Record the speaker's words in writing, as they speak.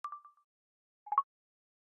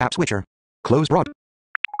App switcher. Close broad.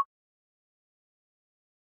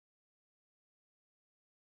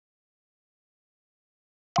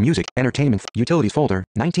 Music, entertainment, utilities folder,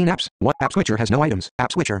 19 apps. What app switcher has no items?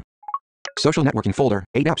 App switcher. Social networking folder,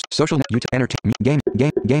 8 apps. Social net,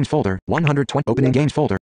 games folder, 120. Opening games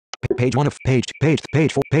folder. Page 1 of page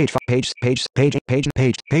 4, page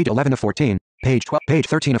 11 of 14, page 12, page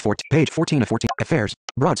 13 of 14, page 14 of 14. Affairs,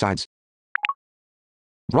 broadsides.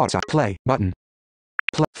 Broadside, play, button.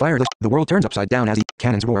 Fire the world turns upside down as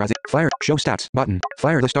cannons roar as fire, show stats, button.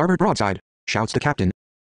 Fire the starboard broadside, shouts the captain.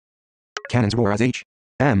 Cannons roar as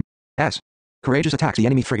HMS. Courageous attacks the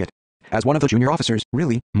enemy frigate. As one of the junior officers,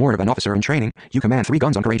 really, more of an officer in training, you command 3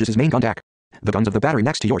 guns on Courageous's main gun deck. The guns of the battery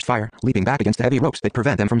next to yours fire, leaping back against the heavy ropes that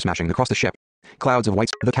prevent them from smashing across the ship. Clouds of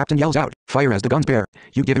whites, the captain yells out, fire as the guns bear.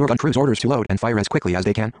 You give your gun crews orders to load and fire as quickly as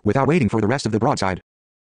they can, without waiting for the rest of the broadside.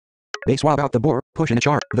 They swab out the bore, push in a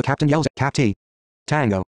charge. The captain yells at Cap T.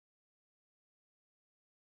 Tango.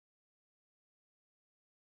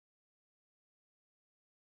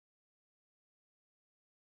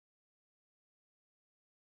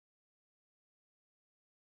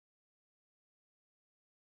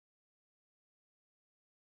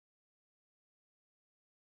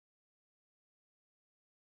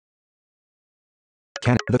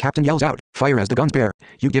 The captain yells out, fire as the guns bear.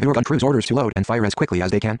 You give your gun crews orders to load and fire as quickly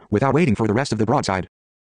as they can, without waiting for the rest of the broadside.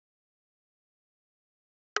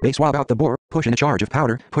 They swab out the bore, push in a charge of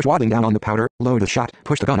powder, push waddling down on the powder, load the shot,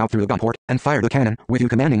 push the gun out through the gun port, and fire the cannon, with you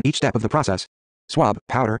commanding each step of the process. Swab,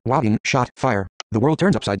 powder, wadding, shot, fire. The world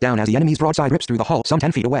turns upside down as the enemy's broadside rips through the hull some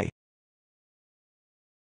 10 feet away.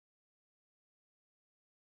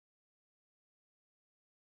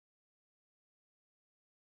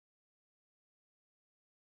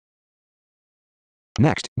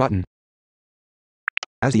 Next, button.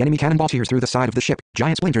 As the enemy cannonball tears through the side of the ship,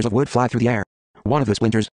 giant splinters of wood fly through the air. One of the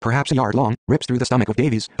splinters, perhaps a yard long, rips through the stomach of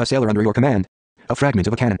Davies, a sailor under your command. A fragment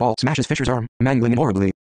of a cannonball smashes Fisher's arm, mangling him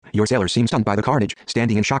horribly. Your sailors seem stunned by the carnage,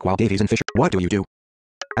 standing in shock while Davies and Fisher. What do you do?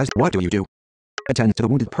 What do you do? Attend to the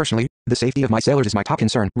wounded personally. The safety of my sailors is my top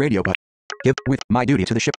concern. Radio but. Give with my duty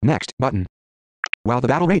to the ship. Next, button. While the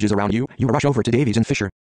battle rages around you, you rush over to Davies and Fisher.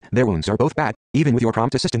 Their wounds are both bad. Even with your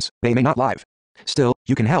prompt assistance, they may not live. Still,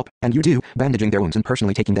 you can help, and you do, bandaging their wounds and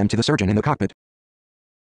personally taking them to the surgeon in the cockpit.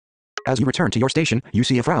 As you return to your station, you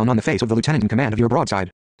see a frown on the face of the lieutenant in command of your broadside.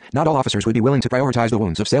 Not all officers would be willing to prioritize the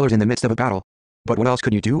wounds of sailors in the midst of a battle. But what else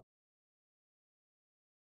could you do?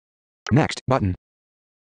 Next, button.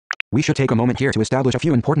 We should take a moment here to establish a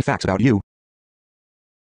few important facts about you.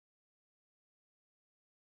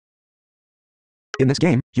 In this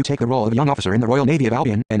game, you take the role of a young officer in the Royal Navy of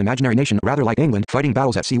Albion, an imaginary nation rather like England, fighting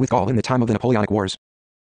battles at sea with Gaul in the time of the Napoleonic Wars.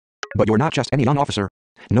 But you're not just any young officer.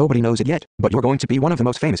 Nobody knows it yet, but you're going to be one of the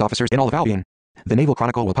most famous officers in all of Albion. The Naval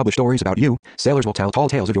Chronicle will publish stories about you, sailors will tell tall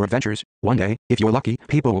tales of your adventures. One day, if you're lucky,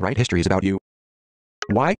 people will write histories about you.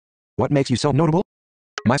 Why? What makes you so notable?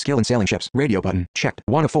 My skill in sailing ships, radio button, checked,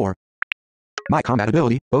 1 of 4. My combat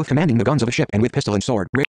ability, both commanding the guns of a ship and with pistol and sword.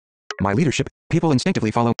 My leadership, people instinctively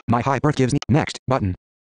follow. My high birth gives me. Next, button.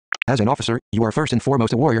 As an officer, you are first and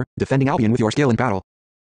foremost a warrior, defending Albion with your skill in battle.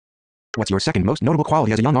 What's your second most notable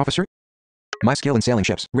quality as a young officer? My skill in sailing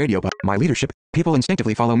ships, radio button. My leadership, people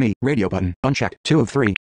instinctively follow me, radio button, unchecked, 2 of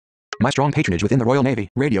 3. My strong patronage within the Royal Navy,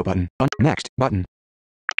 radio button, next, button.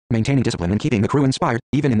 Maintaining discipline and keeping the crew inspired,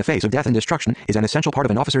 even in the face of death and destruction, is an essential part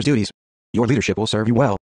of an officer's duties. Your leadership will serve you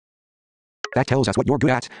well. That tells us what you're good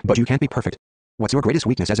at, but you can't be perfect. What's your greatest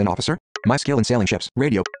weakness as an officer? My skill in sailing ships,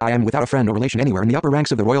 radio. I am without a friend or relation anywhere in the upper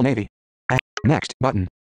ranks of the Royal Navy. Next, button.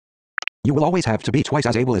 You will always have to be twice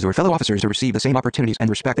as able as your fellow officers to receive the same opportunities and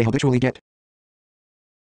respect they habitually get.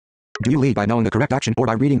 Do you lead by knowing the correct action or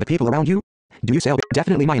by reading the people around you? Do you sail?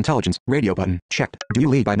 Definitely my intelligence, radio button, checked. Do you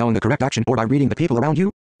lead by knowing the correct action or by reading the people around you?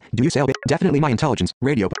 Do you sail? Definitely my intelligence,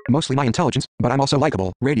 radio mostly my intelligence, but I'm also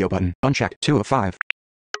likable, radio button, unchecked, 2 of 5.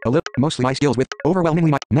 Mostly my skills with, overwhelmingly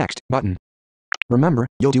my, next, button. Remember,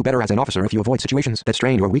 you'll do better as an officer if you avoid situations that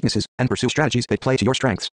strain your weaknesses and pursue strategies that play to your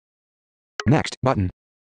strengths. Next, button.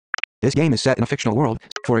 This game is set in a fictional world.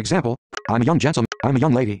 For example, I'm a young gentleman, I'm a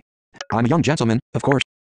young lady. I'm a young gentleman, of course.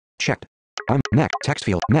 Checked. I'm, next, text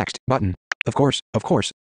field, next, button. Of course.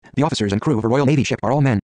 The officers and crew of a Royal Navy ship are all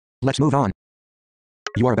men. Let's move on.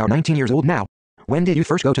 You are about 19 years old now. When did you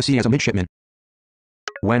first go to sea as a midshipman?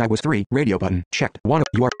 When I was 3, radio button, checked, 1 of,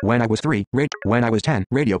 you are, when I was 3, when I was 10,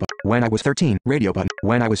 radio button, when I was 13, radio button,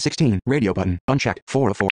 when I was 16, radio button, unchecked,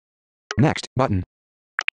 4 of 4. Next, button.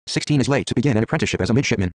 16 is late to begin an apprenticeship as a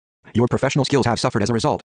midshipman. Your professional skills have suffered as a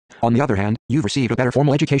result. On the other hand, you've received a better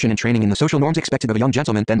formal education and training in the social norms expected of a young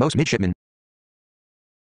gentleman than most midshipmen.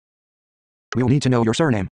 We'll need to know your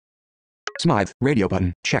surname. Smythe, radio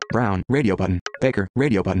button, check. Brown, radio button. Baker,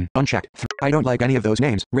 radio button, unchecked. I don't like any of those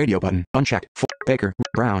names, radio button, unchecked. Baker,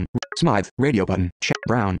 Brown, Smythe, radio button, check.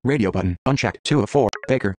 Brown, radio button, unchecked. 2 of 4,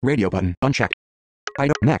 Baker, radio button, unchecked. I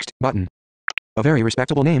don't. Next, button. A very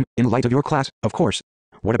respectable name, in light of your class, of course.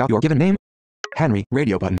 What about your given name? Henry,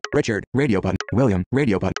 radio button. Richard, radio button. William,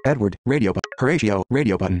 radio button. Edward, radio button. Horatio,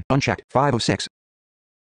 radio button, unchecked. 5 of 6.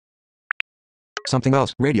 Something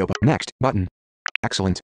else, radio button. Next, button.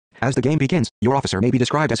 Excellent. As the game begins, your officer may be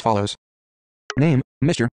described as follows. Name,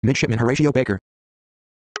 Mr. Midshipman Horatio Baker.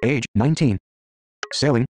 Age, 19.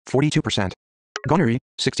 Sailing, 42%. Gunnery,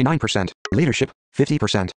 69%. Leadership,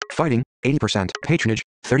 50%. Fighting, 80%. Patronage,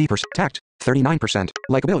 30%. Tact, 39%.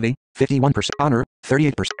 Likability, 51%. Honor,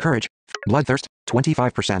 38%. Courage, bloodthirst,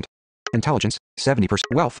 25%. Intelligence, 70%.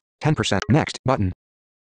 Wealth, 10%. Next, button.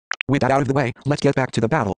 With that out of the way, let's get back to the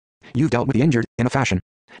battle. You've dealt with the injured, in a fashion.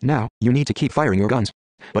 Now, you need to keep firing your guns.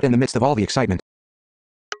 But in the midst of all the excitement.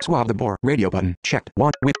 Swab the bore, radio button, checked.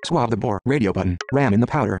 Want, with, swab the bore, radio button, ram in the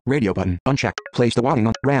powder, radio button, unchecked. Place the wadding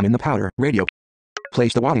on, ram in the powder, radio.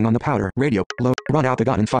 Place the wadding on the powder, radio, load, run out the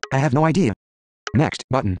gun and fire. I have no idea. Next,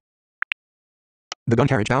 button. The gun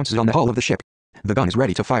carriage bounces on the hull of the ship. The gun is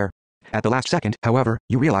ready to fire. At the last second, however,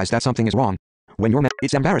 you realize that something is wrong. When you're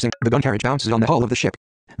it's embarrassing. The gun carriage bounces on the hull of the ship.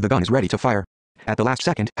 The gun is ready to fire. At the last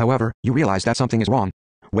second, however, you realize that something is wrong.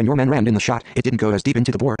 When your men rammed in the shot, it didn't go as deep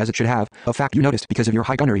into the bore as it should have, a fact you noticed because of your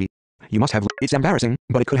high gunnery. You must have. It's embarrassing,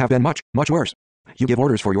 but it could have been much, much worse. You give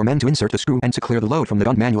orders for your men to insert the screw and to clear the load from the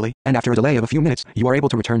gun manually, and after a delay of a few minutes, you are able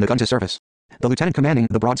to return the gun to service. The lieutenant commanding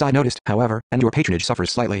the broadside noticed, however, and your patronage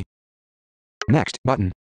suffers slightly. Next,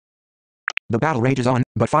 button. The battle rages on,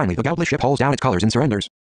 but finally the Gauntlet ship hauls down its colors and surrenders.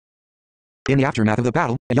 In the aftermath of the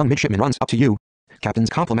battle, a young midshipman runs up to you. Captain's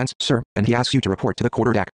compliments, sir, and he asks you to report to the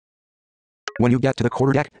quarterdeck. When you get to the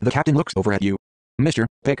quarterdeck, the captain looks over at you. Mr.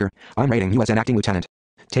 Baker, I'm rating you as an acting lieutenant.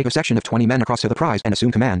 Take a section of 20 men across to the prize and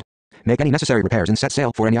assume command. Make any necessary repairs and set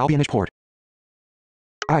sail for any Albionish port.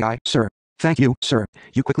 Aye aye, sir. Thank you, sir.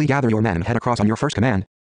 You quickly gather your men and head across on your first command.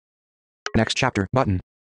 Next chapter, button.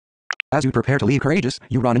 As you prepare to leave Courageous,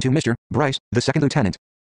 you run into Mr. Bryce, the second lieutenant.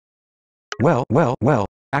 Well,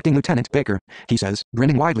 Acting Lieutenant Baker, he says,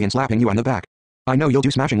 grinning widely and slapping you on the back. I know you'll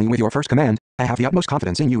do smashingly with your first command. I have the utmost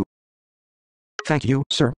confidence in you. Thank you,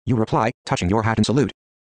 sir, you reply, touching your hat in salute.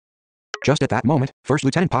 Just at that moment, First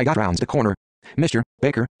Lieutenant Pygott rounds the corner. Mr.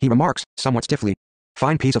 Baker, he remarks, somewhat stiffly.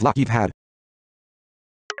 Fine piece of luck you've had.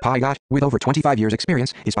 Pygott, with over 25 years'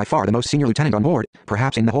 experience, is by far the most senior lieutenant on board,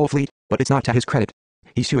 perhaps in the whole fleet, but it's not to his credit.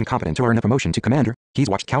 He's too incompetent to earn a promotion to commander. He's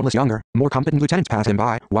watched countless younger, more competent lieutenants pass him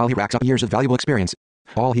by, while he racks up years of valuable experience.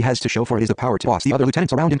 All he has to show for it is the power to boss the other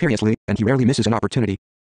lieutenants around imperiously, and he rarely misses an opportunity.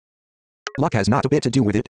 Luck has not a bit to do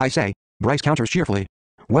with it, I say. Bryce counters cheerfully.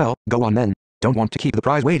 Well, go on then. Don't want to keep the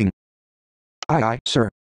prize waiting. Aye aye, sir.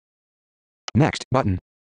 Next, button.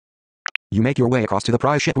 You make your way across to the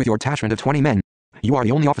prize ship with your detachment of 20 men. You are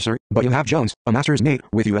the only officer, but you have Jones, a master's mate,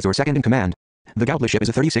 with you as your second in command. The Gauntlet ship is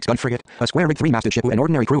a 36-gun frigate, a square-rigged 3-masted ship with an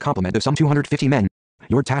ordinary crew complement of some 250 men.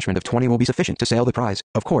 Your detachment of 20 will be sufficient to sail the prize,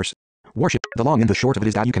 of course. Warship, the long and the short of it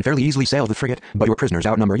is that you can fairly easily sail the frigate, but your prisoners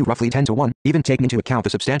outnumber you roughly 10 to 1, even taking into account the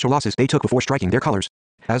substantial losses they took before striking their colors.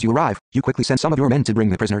 As you arrive, you quickly send some of your men to bring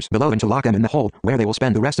the prisoners below and to lock them in the hold, where they will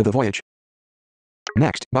spend the rest of the voyage.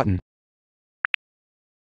 Next, button.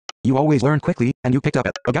 You always learn quickly, and you picked up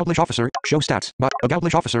a Gauntlet officer, show stats, but a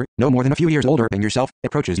Gauntlet officer, no more than a few years older than yourself,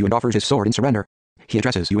 approaches you and offers his sword in surrender. He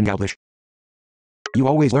addresses you in Gauntlet. You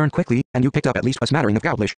always learn quickly, and you picked up at least a smattering of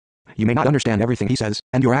Gauntlet. You may not understand everything he says,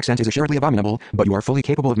 and your accent is assuredly abominable, but you are fully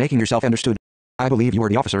capable of making yourself understood. I believe you are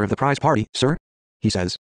the officer of the prize party, sir? He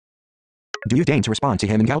says. Do you deign to respond to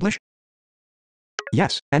him in Gauntlet?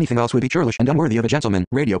 Yes, anything else would be churlish and unworthy of a gentleman.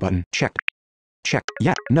 Radio button, checked. Check,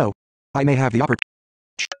 yeah, no. I may have the opportunity.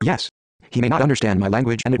 Yes. He may not understand my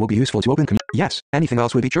language and it will be useful to open yes, anything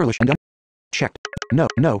else would be churlish and checked. No.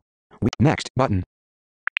 Next, button.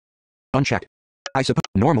 Unchecked. I suppose,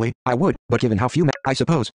 normally, I would, but given how few I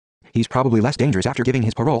suppose. He's probably less dangerous after giving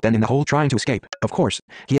his parole than in the hole trying to escape. Of course.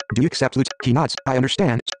 Do you accept he nods. I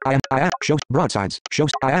understand. I am. Shows. Broadsides. Shows.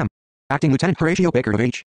 I am. Acting Lieutenant Horatio Baker of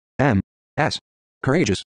H.M.S.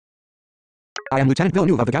 Courageous. I am Lieutenant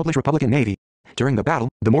Villeneuve of the Gauntlet Republican Navy. During the battle,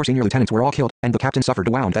 the more senior lieutenants were all killed, and the captain suffered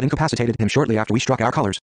a wound that incapacitated him shortly after we struck our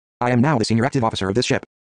colors. I am now the senior active officer of this ship.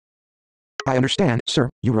 I understand, sir,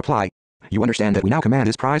 you reply. You understand that we now command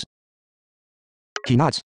this prize? He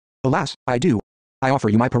nods. Alas, I do. I offer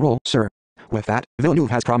you my parole, sir. With that,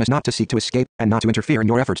 Villeneuve has promised not to seek to escape, and not to interfere in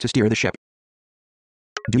your efforts to steer the ship.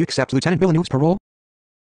 Do you accept Lieutenant Villeneuve's parole?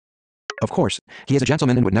 Of course. He is a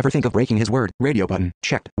gentleman and would never think of breaking his word. Radio button,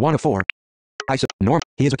 checked. 1 of 4. Norm,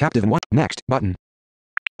 he is a captive and what? Next button.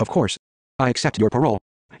 Of course. I accept your parole.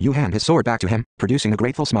 You hand his sword back to him, producing a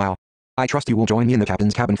grateful smile. I trust you will join me in the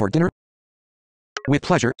captain's cabin for dinner? With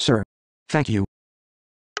pleasure, sir. Thank you.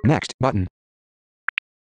 Next button.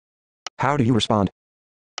 How do you respond?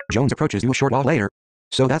 Jones approaches you a short while later.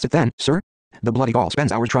 So that's it then, sir? The bloody Gaul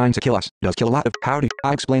spends hours trying to kill us. Does kill a lot of... How do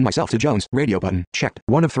I explain myself to Jones? Radio button. Checked.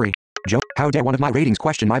 1 of 3. Jones, how dare one of my ratings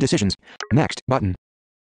question my decisions? Next button.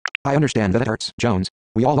 I understand that it hurts, Jones.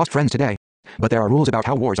 We all lost friends today. But there are rules about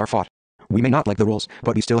how wars are fought. We may not like the rules,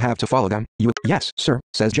 but we still have to follow them. Yes, sir,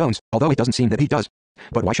 says Jones, although it doesn't seem that he does.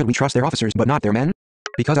 But why should we trust their officers but not their men?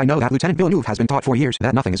 Because I know that Lieutenant Villeneuve has been taught for years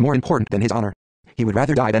that nothing is more important than his honor. He would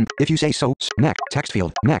rather die than, if you say so. Next, text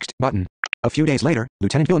field, next button. A few days later,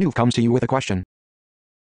 Lieutenant Villeneuve comes to you with a question.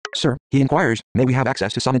 Sir, he inquires, may we have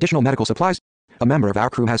access to some additional medical supplies? A member of our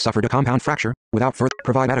crew has suffered a compound fracture. Without further,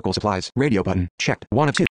 provide medical supplies. Radio button, checked. 1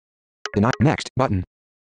 of 2. Deny, next button.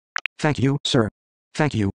 Thank you, sir.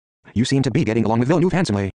 Thank you. You seem to be getting along with Villeneuve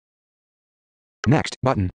handsomely. Next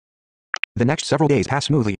button. The next several days pass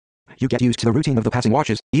smoothly. You get used to the routine of the passing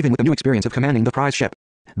watches, even with the new experience of commanding the prize ship.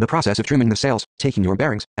 The process of trimming the sails, taking your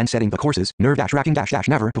bearings, and setting the courses, nerve-wracking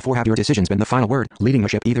never before have your decisions been the final word, leading the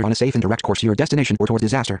ship either on a safe and direct course to your destination or towards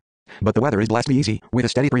disaster. But the weather is blessedly easy, with a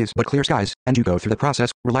steady breeze but clear skies, and you go through the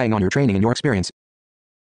process, relying on your training and your experience.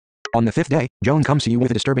 On the 5th day, Jones comes to you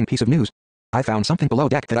with a disturbing piece of news. I found something below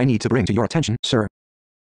deck that I need to bring to your attention, sir.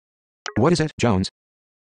 What is it, Jones?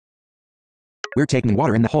 We're taking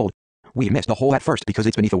water in the hold. We missed the hole at first because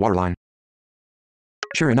it's beneath the waterline.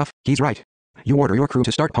 Sure enough, he's right. You order your crew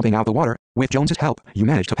to start pumping out the water. With Jones's help, you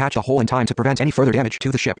manage to patch the hole in time to prevent any further damage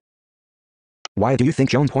to the ship. Why do you think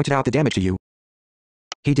Jones pointed out the damage to you?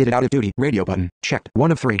 He did it out of duty. Radio button. Checked.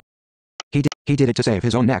 1 of 3. He did it to save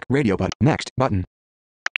his own neck. Radio button. Next button.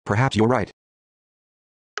 Perhaps you're right.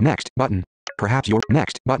 Next button. Perhaps you're...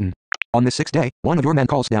 Next button. On the 6th day, one of your men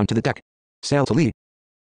calls down to the deck. Sail to lee.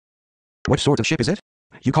 What sort of ship is it?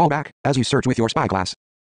 You call back, as you search with your spyglass.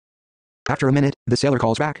 After a minute, the sailor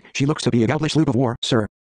calls back. She looks to be a Gaulish sloop of war, sir.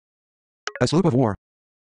 A sloop of war.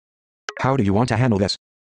 How do you want to handle this?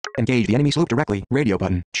 Engage the enemy sloop directly. Radio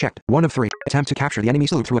button. Checked. 1 of 3. Attempt to capture the enemy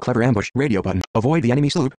sloop through a clever ambush. Radio button. Avoid the enemy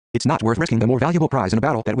sloop. It's not worth risking the more valuable prize in a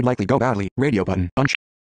battle that would likely go badly. Radio button.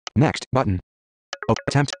 Next button.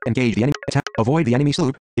 Attempt. Engage the enemy. Attempt. Avoid the enemy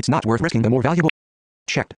sloop. It's not worth risking the more valuable.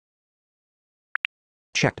 Checked.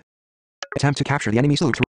 Checked. Attempt to capture the enemy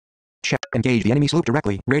sloop through. Check. Engage the enemy sloop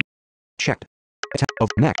directly. Checked. Attempt.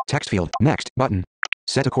 Next. Text field. Next button.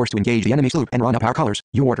 Set a course to engage the enemy sloop and run up our colors.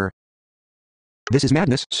 You order. This is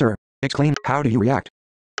madness, sir. Exclaim. How do you react?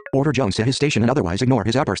 Order Jones to his station and otherwise ignore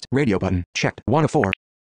his outburst. Radio button. Checked. 1 of 4.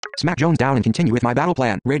 Smack Jones down and continue with my battle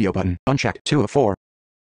plan. Radio button. Unchecked. 2 of 4.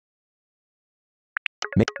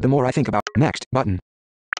 The more I think about... Next button.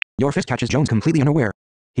 Your fist catches Jones completely unaware.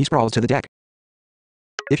 He sprawls to the deck.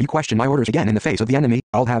 If you question my orders again in the face of the enemy,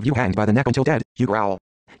 I'll have you hanged by the neck until dead, you growl.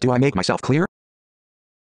 Do I make myself clear?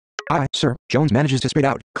 Aye, sir. Jones manages to spit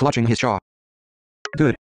out, clutching his jaw.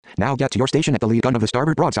 Good. Now get to your station at the lead gun of the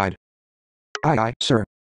starboard broadside. Aye, sir.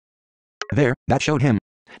 There, that showed him.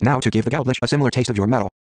 Now to give the Gaulish a similar taste of your mettle.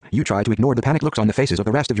 You try to ignore the panicked looks on the faces of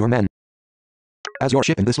the rest of your men. As your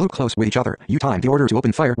ship and the sloop close with each other, you time the order to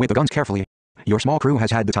open fire with the guns carefully. Your small crew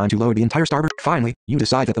has had the time to load the entire starboard. Finally, you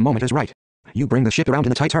decide that the moment is right. You bring the ship around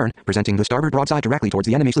in a tight turn, presenting the starboard broadside directly towards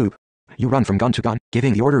the enemy sloop. You run from gun to gun,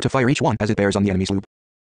 giving the order to fire each one as it bears on the enemy sloop.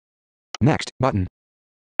 Next button.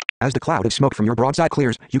 As the cloud of smoke from your broadside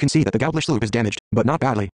clears, you can see that the Gaulish sloop is damaged, but not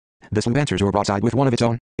badly. The sloop answers your broadside with one of its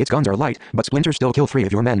own. Its guns are light, but splinters still kill 3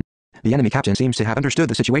 of your men. The enemy captain seems to have understood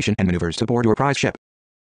the situation and maneuvers to board your prize ship.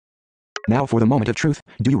 Now for the moment of truth.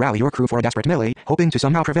 Do you rally your crew for a desperate melee, hoping to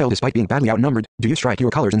somehow prevail despite being badly outnumbered? Do you strike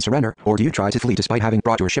your colors and surrender, or do you try to flee despite having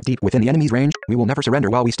brought your ship deep within the enemy's range? We will never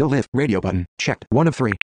surrender while we still live. Radio button. Checked. 1 of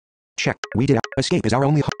 3. Checked. We did. Escape is our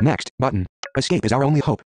only hope. Next button. Escape is our only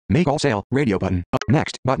hope. Make all sail. Radio button.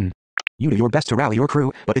 Next button. You do your best to rally your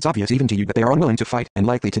crew, but it's obvious even to you that they are unwilling to fight and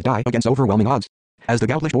likely to die against overwhelming odds. As the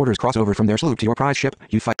Gaulish boarders cross over from their sloop to your prize ship,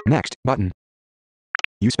 you fight. Next button.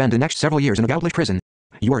 You spend the next several years in a Gaulish prison.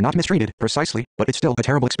 You are not mistreated, precisely, but it's still a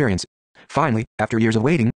terrible experience. Finally, after years of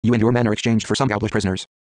waiting, you and your men are exchanged for some Gaulish prisoners.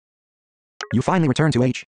 You finally return to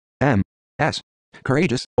H.M.S.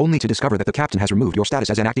 Courageous, only to discover that the captain has removed your status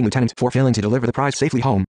as an acting lieutenant for failing to deliver the prize safely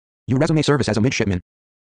home. You resume service as a midshipman.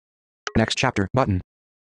 Next chapter button.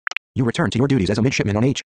 You return to your duties as a midshipman on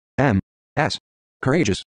H.M.S.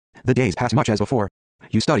 Courageous. The days pass much as before.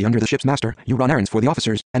 You study under the ship's master, you run errands for the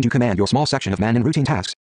officers, and you command your small section of men in routine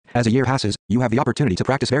tasks. As a year passes, you have the opportunity to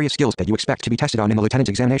practice various skills that you expect to be tested on in the lieutenant's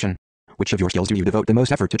examination. Which of your skills do you devote the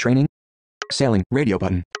most effort to training? Sailing, radio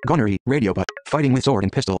button. Gunnery, radio button. Fighting with sword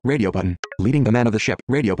and pistol, radio button. Leading the man of the ship,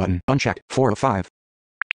 radio button. Unchecked, 4 of 5.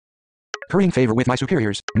 Currying favor with my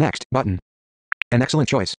superiors, next, button. An excellent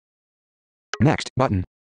choice. Next, button.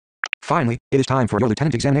 Finally, it is time for your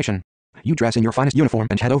lieutenant examination. You dress in your finest uniform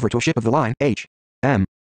and head over to a ship of the line,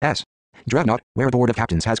 H.M.S. Dreadnought, where the Board of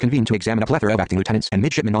Captains has convened to examine a plethora of acting lieutenants and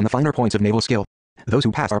midshipmen on the finer points of naval skill. Those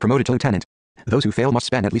who pass are promoted to lieutenant. Those who fail must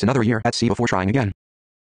spend at least another year at sea before trying again.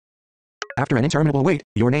 After an interminable wait,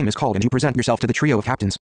 your name is called and you present yourself to the trio of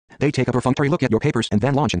captains. They take a perfunctory look at your papers and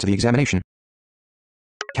then launch into the examination.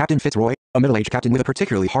 Captain Fitzroy, a middle-aged captain with a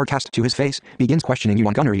particularly hard cast to his face, begins questioning you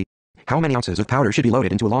on gunnery. How many ounces of powder should be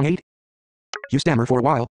loaded into a long 8? You stammer for a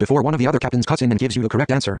while, before one of the other captains cuts in and gives you the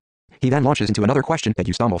correct answer. He then launches into another question that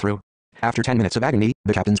you stumble through. After 10 minutes of agony,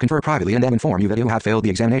 the captains confer privately and then inform you that you have failed the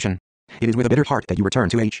examination. It is with a bitter heart that you return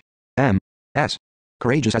to H.M.S.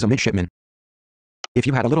 Courageous as a midshipman. If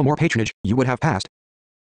you had a little more patronage, you would have passed.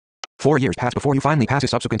 4 years pass before you finally pass a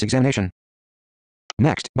subsequent examination.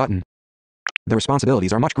 Next, button. The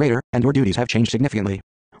responsibilities are much greater, and your duties have changed significantly.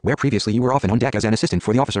 Where previously you were often on deck as an assistant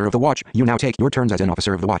for the officer of the watch, you now take your turns as an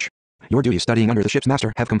officer of the watch. Your duties studying under the ship's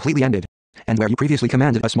master have completely ended. And where you previously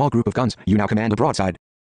commanded a small group of guns, you now command a broadside.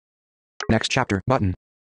 Next chapter, button.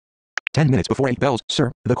 10 minutes before 8 bells,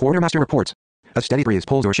 sir, the quartermaster reports. A steady breeze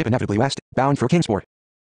pulls your ship inevitably west, bound for Kingsport.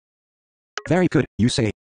 Very good, you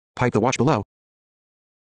say. Pipe the watch below.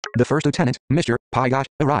 The first lieutenant, Mr. Pygott,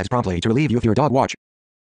 arrives promptly to relieve you of your dog watch.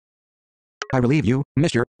 I relieve you,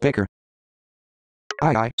 Mr. Baker.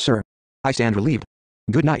 Aye, sir. I stand relieved.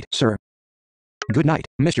 Good night, sir. Good night,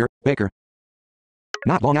 Mr. Baker.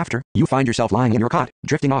 Not long after, you find yourself lying in your cot,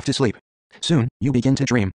 drifting off to sleep. Soon, you begin to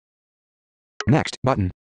dream. Next,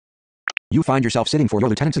 button. You find yourself sitting for your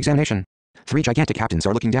lieutenant's examination. 3 gigantic captains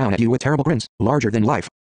are looking down at you with terrible grins, larger than life.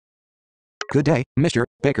 Good day, Mr.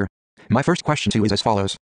 Baker. My first question to you is as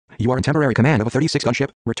follows. You are in temporary command of a 36-gun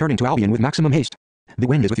ship, returning to Albion with maximum haste. The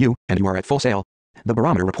wind is with you, and you are at full sail. The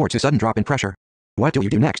barometer reports a sudden drop in pressure. What do you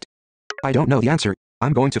do next? I don't know the answer.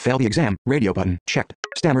 I'm going to fail the exam. Radio button, checked.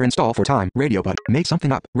 Stammer and stall for time. Radio button, make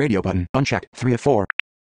something up. Radio button, unchecked. 3 of 4.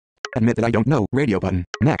 Admit that I don't know. Radio button,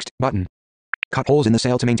 next, button. Cut holes in the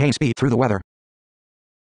sail to maintain speed through the weather.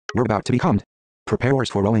 We're about to be calmed. Prepare oars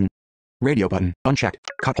for rowing. Radio button, unchecked.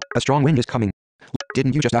 Cut. A strong wind is coming.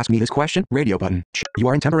 Didn't you just ask me this question? Radio button. You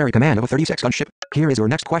are in temporary command of a 36-gun ship. Here is your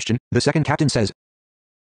next question. The second captain says.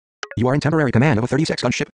 You are in temporary command of a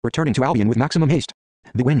 36-gun ship, returning to Albion with maximum haste.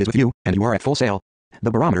 The wind is with you, and you are at full sail.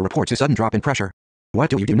 The barometer reports a sudden drop in pressure. What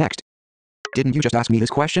do you do next? Didn't you just ask me this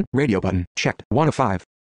question? Radio button, checked. 1 of 5.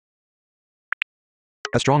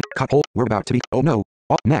 A strong cut hole. We're about to be. Oh no.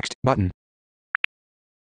 Oh, next, button.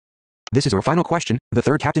 This is your final question, the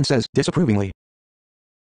third captain says, disapprovingly.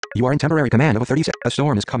 You are in temporary command of a 36. A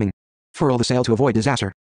storm is coming. Furl the sail to avoid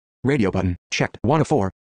disaster. Radio button, checked. 1 of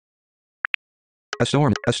 4. A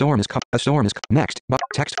storm is next,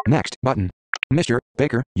 text, next, button. Mr.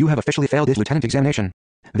 Baker, you have officially failed this lieutenant examination.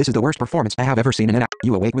 This is the worst performance I have ever seen in an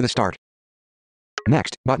You awake with a start.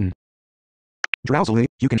 Next, button. Drowsily,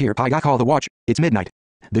 you can hear Pygott call the watch. It's midnight.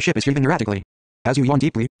 The ship is heaving erratically. As you yawn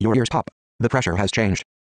deeply, your ears pop. The pressure has changed.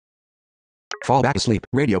 Fall back asleep.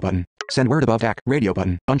 Radio button. Send word above deck. Radio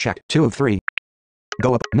button. Unchecked. 2 of 3.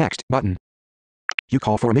 Go up. Next, button. You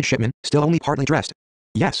call for a midshipman, still only partly dressed.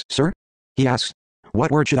 Yes, sir? He asks.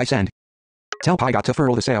 What word should I send? Tell Pygott to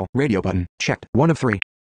furl the sail. Radio button. Checked. 1 of 3.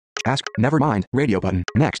 Ask. Never mind. Radio button.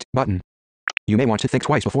 Next, button. You may want to think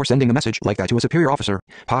twice before sending a message like that to a superior officer.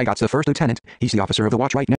 Pygott's the first lieutenant. He's the officer of the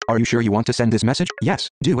watch right now. Are you sure you want to send this message? Yes.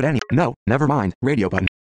 Do it any. No. Never mind. Radio button.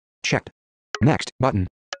 Checked. Next, button.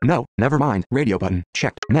 No. Never mind. Radio button.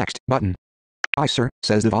 Checked. Next, button. Aye, sir,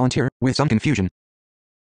 says the volunteer, with some confusion.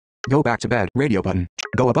 Go back to bed. Radio button.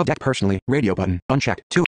 Go above deck personally. Radio button. Unchecked.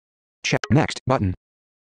 2. Check. Next, button.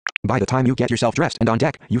 By the time you get yourself dressed and on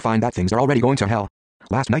deck, you find that things are already going to hell.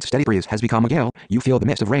 Last night's steady breeze has become a gale. You feel the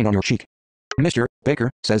mist of rain on your cheek. Mr.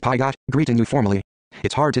 Baker, says Pygott, greeting you formally.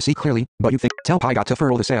 It's hard to see clearly, but you think. Tell Pygott to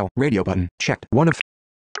furl the sail. Radio button. Checked. 1 of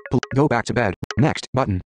 3. Go back to bed. Next,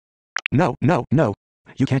 button. No.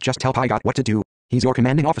 You can't just tell Pygott what to do. He's your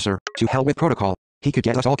commanding officer. To hell with protocol. He could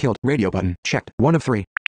get us all killed. Radio button. Checked. 1 of 3.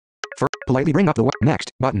 Politely bring up the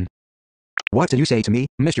next, button. What did you say to me,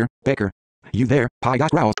 Mr. Baker? You there? Pygott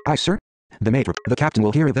growls. Aye, sir. The mate. The captain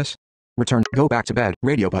will hear this. Return. Go back to bed.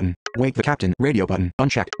 Radio button. Wake the captain. Radio button.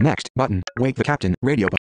 Unchecked. Next, button. Wake the captain. Radio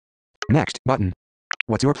button. Next, button.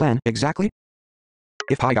 What's your plan, exactly?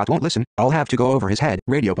 If Pygott won't listen, I'll have to go over his head.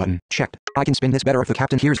 Radio button. Checked. I can spin this better if the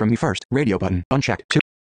captain hears from me first. Radio button. Unchecked. 2.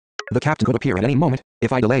 The captain could appear at any moment.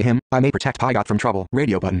 If I delay him, I may protect Pygott from trouble.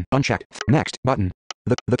 Radio button. Unchecked. Next, button.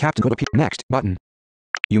 The captain could appear. Next button.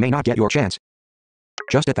 You may not get your chance.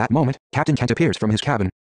 Just at that moment, Captain Kent appears from his cabin.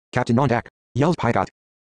 Captain on deck, yells Pygott.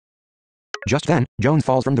 Just then, Jones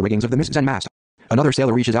falls from the riggings of the mizzen mast. Another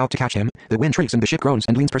sailor reaches out to catch him, the wind shrieks and the ship groans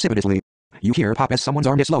and leans precipitously. You hear a pop as someone's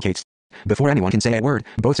arm dislocates. Before anyone can say a word,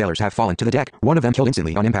 both sailors have fallen to the deck, one of them killed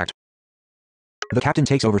instantly on impact. The captain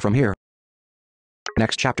takes over from here.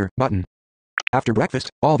 Next chapter, button. After breakfast,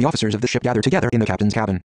 all the officers of the ship gather together in the captain's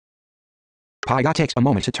cabin. Pygott takes a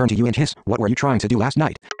moment to turn to you and hiss, "What were you trying to do last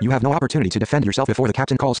night? You have no opportunity to defend yourself before the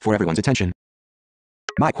captain calls for everyone's attention."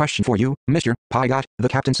 "My question for you, Mr. Pygott," the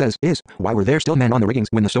captain says, "is, why were there still men on the riggings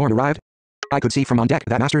when the storm arrived? I could see from on deck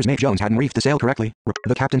that Master's mate Jones hadn't reefed the sail correctly."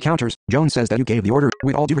 The captain counters, "Jones says that you gave the order.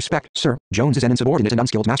 With all due respect, sir, Jones is an insubordinate and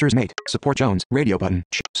unskilled Master's mate. Support Jones, radio button.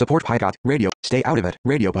 Support Pygott, radio, stay out of it,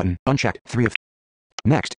 radio button, unchecked, 3 of.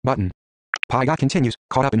 Next, button." Pygott continues,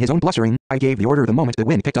 caught up in his own blustering, "I gave the order the moment the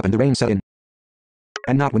wind picked up and the rain set in.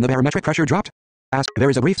 And not when the barometric pressure dropped." There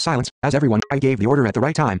is a brief silence, as everyone, "I gave the order at the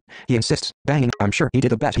right time," he insists, banging, "I'm sure he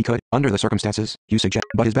did the best he could, under the circumstances, you suggest,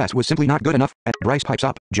 but his best was simply not good enough." Bryce pipes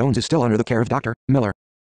up, "Jones is still under the care of Dr. Miller."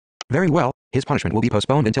 "Very well, his punishment will be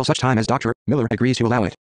postponed until such time as Dr. Miller agrees to allow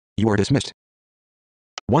it. You are dismissed."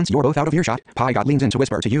 Once you're both out of earshot, Pygott leans in to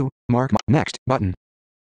whisper to you, "Mark, next, button."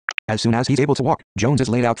 As soon as he's able to walk, Jones is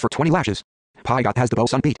laid out for 20 lashes. Pygott has the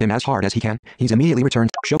boatswain beat him as hard as he can. He's immediately returned.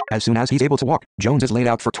 As soon as he's able to walk, Jones is laid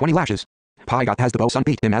out for 20 lashes. Pygott has the boatswain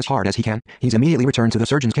beat him as hard as he can. He's immediately returned to the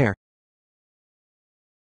surgeon's care.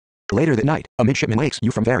 Later that night, a midshipman wakes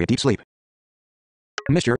you from very deep sleep.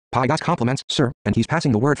 "Mr. Pygott's compliments, sir, and he's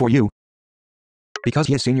passing the word for you." Because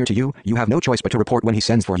he is senior to you, you have no choice but to report when he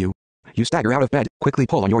sends for you. You stagger out of bed, quickly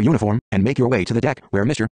pull on your uniform, and make your way to the deck, where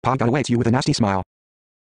Mr. Pygott awaits you with a nasty smile.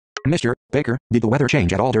 "Mr. Baker, did the weather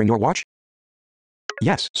change at all during your watch?"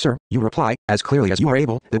 "Yes, sir," you reply, as clearly as you are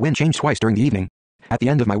able. "The wind changed twice during the evening. At the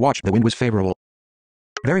end of my watch, the wind was favorable."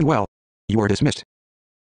 "Very well. You are dismissed."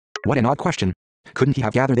 What an odd question. Couldn't he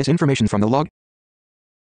have gathered this information from the log?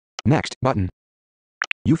 Next, button.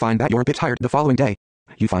 You find that you're a bit tired the following day.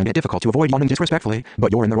 You find it difficult to avoid yawning disrespectfully,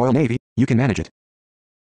 but you're in the Royal Navy, you can manage it.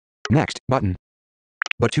 Next, button.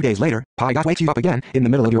 But 2 days later, Pygott wakes you up again, in the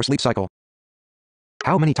middle of your sleep cycle.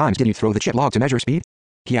 "How many times did you throw the chip log to measure speed?"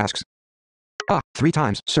 he asks. 3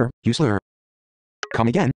 times, sir, you slur." "Come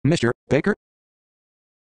again, Mr. Baker?"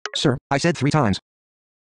 "Sir, I said 3 times."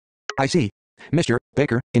 "I see. Mr.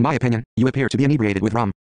 Baker, in my opinion, you appear to be inebriated with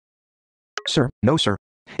rum." "Sir, no sir.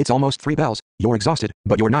 It's almost 3 bells, you're exhausted,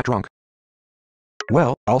 but you're not drunk."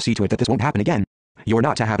 "Well, I'll see to it that this won't happen again. You're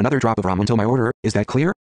not to have another drop of rum until my order, is that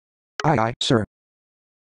clear?" Aye, sir."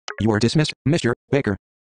 You are dismissed, Mr. Baker."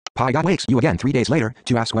 Pygott wakes you again 3 days later,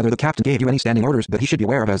 to ask whether the captain gave you any standing orders that he should be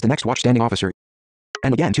aware of as the next watch standing officer.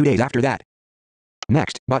 And again 2 days after that.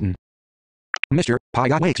 Next, button. Mr.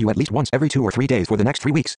 Pygott wakes you at least once every 2 or 3 days for the next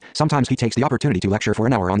 3 weeks. Sometimes he takes the opportunity to lecture for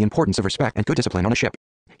an hour on the importance of respect and good discipline on a ship.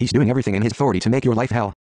 He's doing everything in his authority to make your life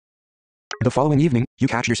hell. The following evening, you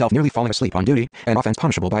catch yourself nearly falling asleep on duty, an offense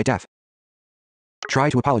punishable by death. Try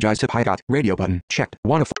to apologize to Pygott, radio button, checked,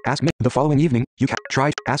 1 of, ask me. The following evening, you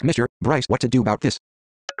try to ask Mr. Bryce what to do about this.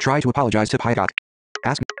 Try to apologize to Pygott.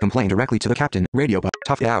 Ask, complain directly to the captain, radio button,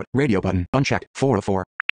 tough it out, radio button, unchecked, 4 of 4.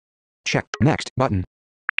 Check, next, button.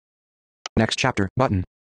 Next chapter, button.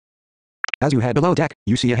 As you head below deck,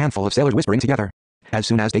 you see a handful of sailors whispering together. As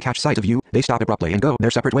soon as they catch sight of you, they stop abruptly and go their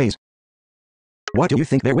separate ways. What do you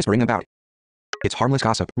think they're whispering about? It's harmless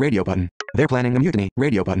gossip, radio button. They're planning a mutiny,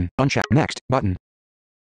 radio button, unchecked, next, button.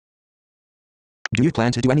 Do you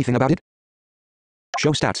plan to do anything about it?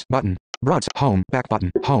 Show stats, button. Broads, home, back,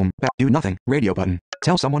 do nothing, radio button.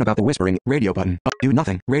 Tell someone about the whispering, radio button. Do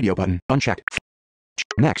nothing, radio button, unchecked.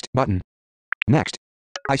 Next, button. Next.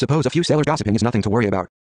 I suppose a few sailors gossiping is nothing to worry about.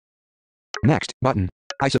 Next, button.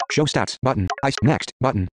 Show stats, button. Next,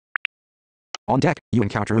 button. On deck, you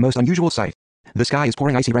encounter a most unusual sight. The sky is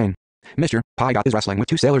pouring icy rain. Mr. Pygott is wrestling with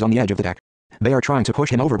 2 sailors on the edge of the deck. They are trying to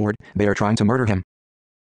push him overboard, they are trying to murder him.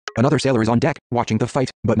 Another sailor is on deck, watching the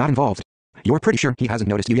fight, but not involved. You're pretty sure he hasn't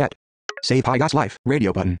noticed you yet. Save Pygott's life,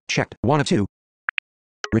 radio button, checked, 1 of 2.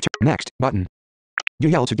 Return, next, button. You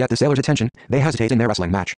yell to get the sailors' attention, they hesitate in their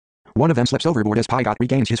wrestling match. One of them slips overboard as Pygott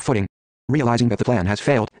regains his footing. Realizing that the plan has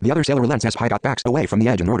failed, the other sailor relents as Pygott backs away from the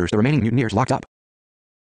edge and orders the remaining mutineers locked up.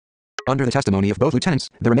 Under the testimony of both lieutenants,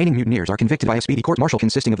 the remaining mutineers are convicted by a speedy court-martial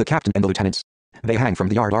consisting of the captain and the lieutenants. They hang from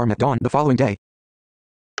the yard arm at dawn the following day.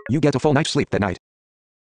 You get a full night's sleep that night.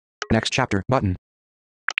 Next chapter, button.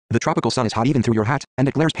 The tropical sun is hot even through your hat, and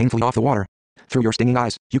it glares painfully off the water. Through your stinging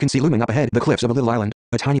eyes, you can see looming up ahead the cliffs of a little island,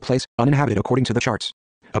 a tiny place, uninhabited according to the charts.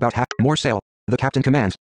 About half, more sail, the captain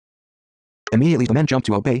commands. Immediately the men jump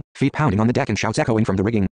to obey, feet pounding on the deck and shouts echoing from the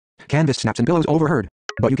rigging. Canvas snaps and billows overheard.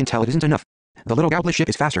 But you can tell it isn't enough. The little Gauntlet ship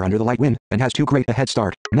is faster under the light wind, and has too great a head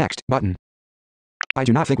start. Next button. I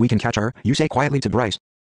do not think we can catch her, you say quietly to Bryce.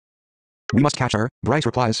 We must catch her, Bryce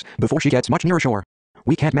replies, before she gets much nearer shore.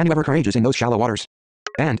 We can't maneuver courageous in those shallow waters.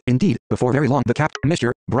 And, indeed, before very long the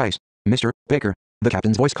Mr. Bryce, Mr. Baker, the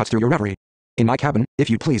captain's voice cuts through your reverie. In my cabin, if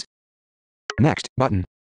you please. Next button.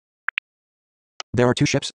 There are 2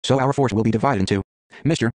 ships, so our force will be divided into.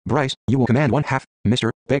 Mr. Bryce, you will command one half.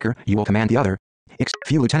 Mr. Baker, you will command the other.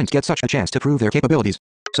 Few lieutenants get such a chance to prove their capabilities.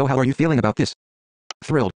 So how are you feeling about this?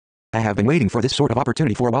 Thrilled. I have been waiting for this sort of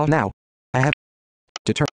opportunity for a while now. I have...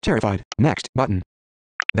 Terrified. Next button.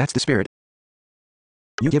 That's the spirit.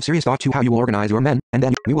 You give serious thought to how you will organize your men, and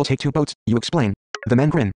then we will take 2 boats, you explain. The men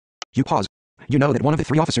grin. You pause. You know that one of the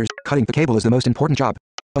 3 officers, cutting the cable is the most important job.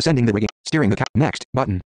 Ascending the rigging, steering the Next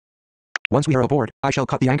button. Once we are aboard, I shall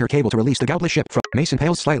cut the anchor cable to release the Gauntlet ship from... Mason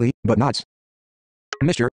pales slightly, but nods.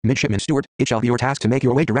 Mr. Midshipman Stewart, it shall be your task to make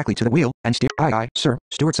your way directly to the wheel, and steer... Aye, sir,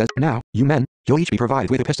 Stewart says. Now, you men, you'll each be provided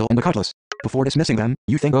with a pistol and a cutlass. Before dismissing them,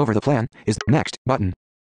 you think over the plan, is... Next button.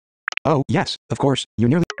 Oh, yes, of course, you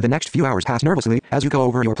nearly... The next few hours pass nervously, as you go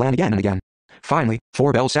over your plan again and again. Finally,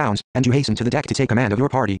 4 bells sounds, and you hasten to the deck to take command of your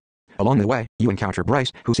party. Along the way, you encounter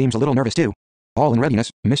Bryce, who seems a little nervous too. All in readiness,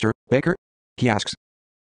 Mr. Baker? He asks.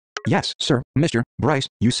 Yes, sir, Mr. Bryce,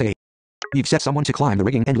 you say. You've set someone to climb the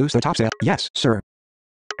rigging and loose the topsail. Yes, sir.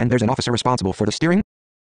 And there's an officer responsible for the steering?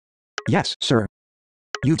 Yes, sir.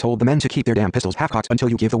 You've told the men to keep their damn pistols half-cocked until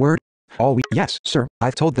you give the word? Yes, sir,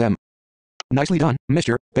 I've told them. Nicely done,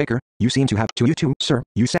 Mr. Baker. You seem to have to you too, sir.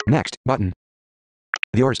 You said next button.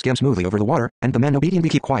 The oars skim smoothly over the water, and the men obediently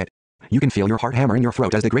keep quiet. You can feel your heart hammer in your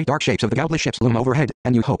throat as the great dark shapes of the Gauntlet ships loom overhead,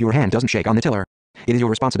 and you hope your hand doesn't shake on the tiller. It is your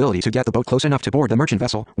responsibility to get the boat close enough to board the merchant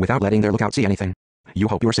vessel, without letting their lookout see anything. You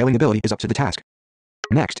hope your sailing ability is up to the task.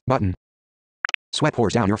 Next button. Sweat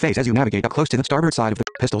pours down your face as you navigate up close to the starboard side of the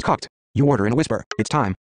pistols cocked. You order in a whisper, it's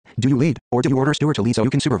time. Do you lead, or do you order Stewart to lead so you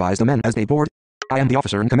can supervise the men as they board? I am the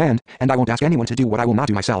officer in command, and I won't ask anyone to do what I will not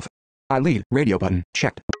do myself. I lead, radio button,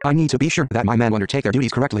 checked. I need to be sure that my men undertake their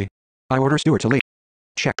duties correctly. I order Stewart to lead.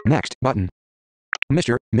 Check, next button.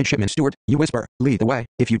 Mr. Midshipman Stewart, you whisper, lead the way,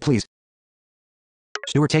 if you please.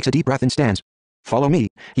 Stewart takes a deep breath and stands. Follow me,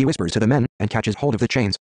 he whispers to the men, and catches hold of the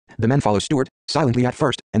chains. The men follow Stewart, silently at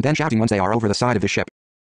first, and then shouting once they are over the side of the ship.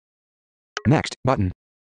 Next button.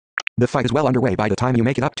 The fight is well underway by the time you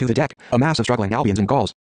make it up to the deck, a mass of struggling Albions and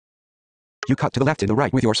Gauls. You cut to the left and the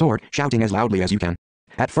right with your sword, shouting as loudly as you can.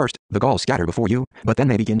 At first, the Gauls scatter before you, but then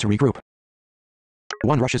they begin to regroup.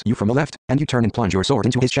 One rushes you from the left, and you turn and plunge your sword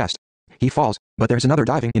into his chest. He falls, but there's another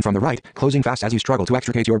diving in from the right, closing fast as you struggle to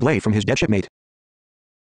extricate your blade from his dead shipmate.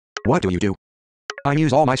 What do? I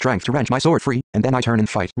use all my strength to wrench my sword free, and then I turn and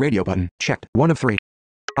fight. Radio button, checked, 1 of 3.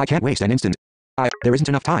 I can't waste an instant. There isn't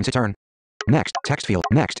enough time to turn. Next, text field,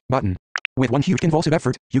 next button. With one huge convulsive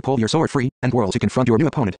effort, you pull your sword free, and whirl to confront your new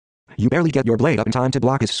opponent. You barely get your blade up in time to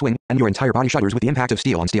block his swing, and your entire body shudders with the impact of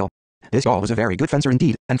steel on steel. This Gaul is a very good fencer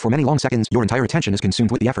indeed, and for many long seconds your entire attention is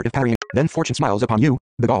consumed with the effort of parrying. Then fortune smiles upon you,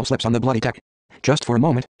 the Gaul slips on the bloody deck. Just for a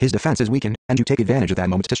moment, his defense is weakened, and you take advantage of that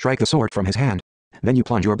moment to strike the sword from his hand. Then you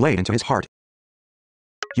plunge your blade into his heart.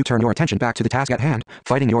 You turn your attention back to the task at hand,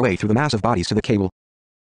 fighting your way through the mass of bodies to the cable.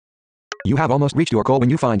 You have almost reached your goal when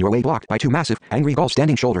you find your way blocked by 2 massive, angry Gauls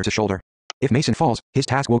standing shoulder to shoulder. If Mason falls, his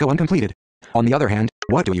task will go uncompleted. On the other hand,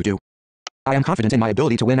 what do? I am confident in my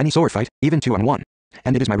ability to win any sword fight, even 2-on-1.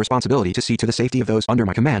 And it is my responsibility to see to the safety of those under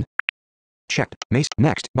my command. Checked.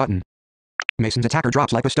 Next button. Mason's attacker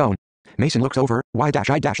drops like a stone. Mason looks over,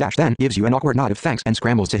 then gives you an awkward nod of thanks and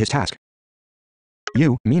scrambles to his task.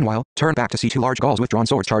 You, meanwhile, turn back to see 2 large Gauls with drawn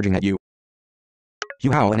swords charging at you.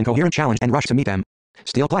 You howl an incoherent challenge and rush to meet them.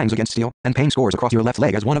 Steel clangs against steel, and pain scores across your left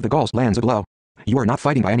leg as one of the Gauls lands a blow. You are not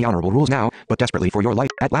fighting by any honorable rules now, but desperately for your life.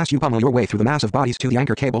 At last you pummel your way through the mass of bodies to the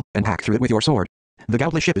anchor cable, and hack through it with your sword. The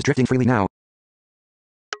Gauntlet ship is drifting freely now.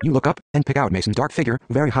 You look up, and pick out Mason's dark figure,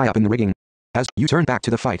 very high up in the rigging. As you turn back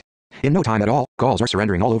to the fight. In no time at all, Gauls are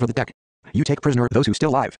surrendering all over the deck. You take prisoner those who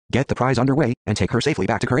still alive, get the prize underway, and take her safely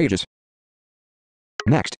back to Courageous.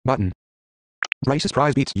 Next button. Bryce's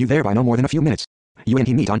prize beats you there by no more than a few minutes. You and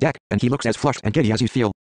he meet on deck, and he looks as flushed and giddy as you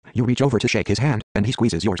feel. You reach over to shake his hand, and he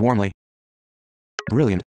squeezes yours warmly.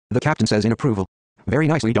 Brilliant, the captain says in approval. Very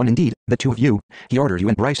nicely done indeed, the 2 of you. He orders you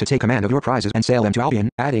and Bryce to take command of your prizes and sail them to Albion,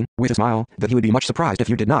 adding, with a smile, that he would be much surprised if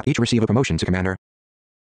you did not each receive a promotion to commander.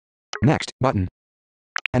 Next button.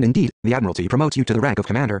 And indeed, the Admiralty promotes you to the rank of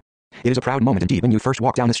commander. It is a proud moment indeed when you first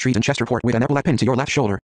walk down the street in Chesterport with an epaulet pin to your left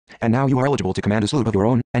shoulder. And now you are eligible to command a sloop of your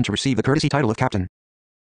own, and to receive the courtesy title of captain.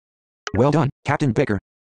 Well done, Captain Baker.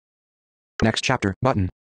 Next chapter, button.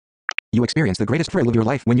 You experience the greatest thrill of your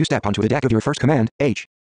life when you step onto the deck of your first command,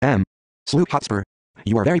 H.M. sloop Hotspur.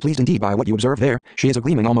 You are very pleased indeed by what you observe there. She is a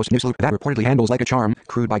gleaming, almost new sloop that reportedly handles like a charm,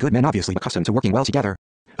 crewed by good men obviously accustomed to working well together.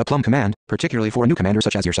 A plum command, particularly for a new commander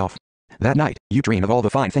such as yourself. That night, you dream of all the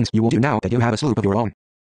fine things you will do now that you have a sloop of your own.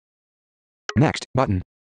 Next, button.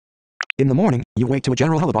 In the morning, you wake to a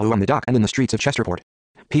general hullabaloo on the dock and in the streets of Chesterport.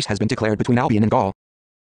 Peace has been declared between Albion and Gaul.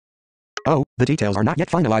 Oh, the details are not yet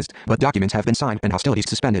finalized, but documents have been signed and hostilities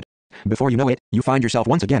suspended. Before you know it, you find yourself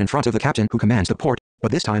once again in front of the captain who commands the port,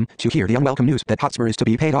 but this time, to hear the unwelcome news that Hotspur is to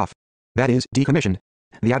be paid off. That is, decommissioned.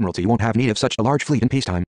 The Admiralty won't have need of such a large fleet in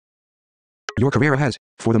peacetime. Your career has,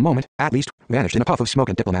 for the moment, at least, vanished in a puff of smoke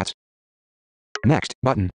and diplomats. Next,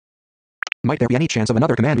 button. Might there be any chance of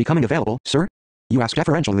another command becoming available, sir? You ask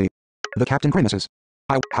deferentially. The captain grimaces.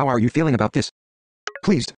 How are you feeling about this?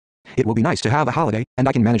 Pleased. It will be nice to have a holiday, and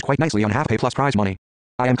I can manage quite nicely on half-pay plus prize money.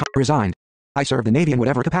 I am resigned. I serve the Navy in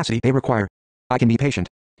whatever capacity they require. I can be patient.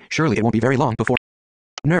 Surely it won't be very long before...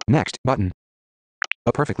 Next, button.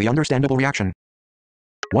 A perfectly understandable reaction.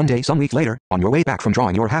 One day some weeks later, on your way back from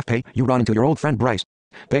drawing your half-pay, you run into your old friend Bryce.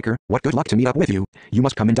 Baker, what good luck to meet up with you. You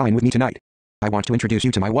must come and dine with me tonight. I want to introduce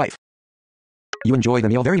you to my wife. You enjoy the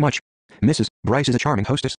meal very much. Mrs. Bryce is a charming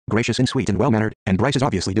hostess, gracious and sweet and well-mannered, and Bryce is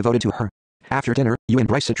obviously devoted to her. After dinner, you and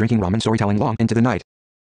Bryce sit drinking rum and storytelling long into the night.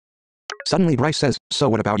 Suddenly Bryce says, so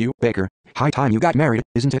what about you, Baker? High time you got married,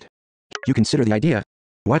 isn't it? You consider the idea.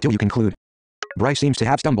 What do you conclude? Bryce seems to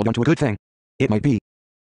have stumbled onto a good thing. It might be.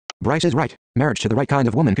 Bryce is right. Marriage to the right kind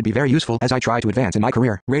of woman could be very useful as I try to advance in my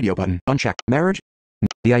career. Radio button, unchecked. Marriage?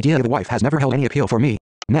 The idea of a wife has never held any appeal for me.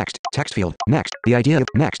 Next, text field. Next, the idea of...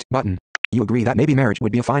 Next, button. You agree that maybe marriage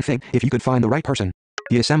would be a fine thing if you could find the right person.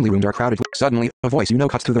 The assembly rooms are crowded. Suddenly, a voice you know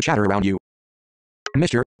cuts through the chatter around you.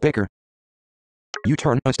 Mr. Baker. You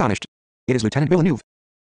turn, astonished. It is Lieutenant Villeneuve.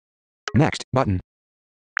 Next, button.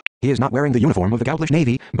 He is not wearing the uniform of the Gaulish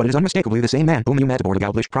Navy, but is unmistakably the same man whom you met aboard a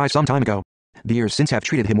Gaulish prize some time ago. The years since have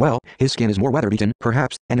treated him well, his skin is more weather-beaten,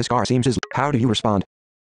 perhaps, and his scar seems his... How do you respond?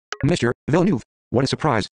 Mr. Villeneuve. What a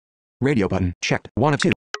surprise. Radio button, checked, 1 of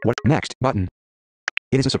 2. What? Next, button.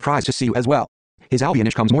 It is a surprise to see you as well. His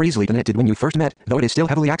Albionish comes more easily than it did when you first met, though it is still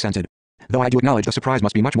heavily accented. Though I do acknowledge the surprise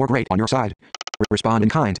must be much more great on your side. Respond in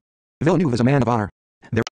kind. Villeneuve is a man of honor.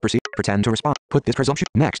 There, pretend to respond. Put this presumption.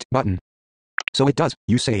 Next, button. So it does,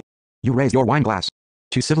 you say. You raise your wine glass.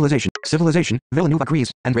 To civilization. Civilization, Villeneuve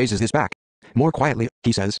agrees, and raises his back. More quietly,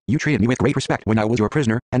 he says, you treated me with great respect when I was your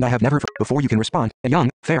prisoner, and I have never... Before you can respond, a young,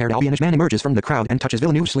 fair-haired Albionish man emerges from the crowd and touches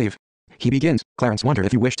Villeneuve's sleeve. He begins, Clarence wondered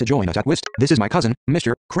if you wish to join us at whist. This is my cousin,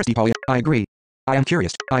 Mr. Christy Polly. I agree. I am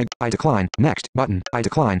curious. I decline. Next, button. I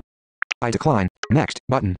decline. I decline. Next,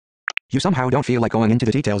 button. You somehow don't feel like going into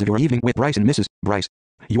the details of your evening with Bryce and Mrs. Bryce.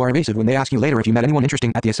 You are evasive when they ask you later if you met anyone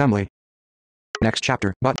interesting at the assembly. Next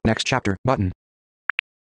chapter, button.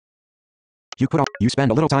 You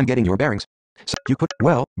spend a little time getting your bearings. So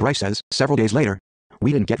well, Bryce says, several days later.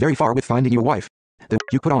 We didn't get very far with finding your wife.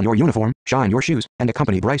 You put on your uniform, shine your shoes, and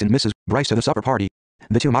accompany Bryce and Mrs. Bryce to the supper party.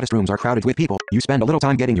 The two modest rooms are crowded with people. You spend a little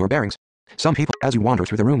time getting your bearings. Some people, as you wander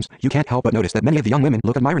through the rooms, you can't help but notice that many of the young women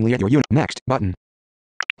look admiringly at your Next, button.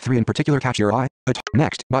 3 in particular catch your eye.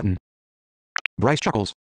 Next, button. Bryce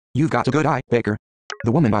chuckles. You've got a good eye, Baker.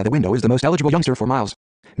 The woman by the window is the most eligible youngster for miles.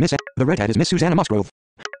 The redhead is Miss Susanna Musgrove.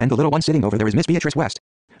 And the little one sitting over there is Miss Beatrice West.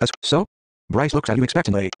 So? Bryce looks at you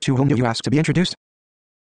expectantly. To whom do you ask to be introduced?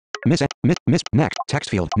 Miss, next, text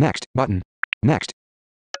field, next, button, next.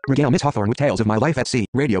 Regale Miss Hawthorne with tales of my life at sea,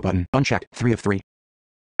 radio button, unchecked, 3 of 3.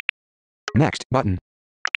 Next, button.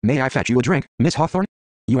 May I fetch you a drink, Miss Hawthorne?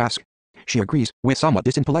 You ask. She agrees, with somewhat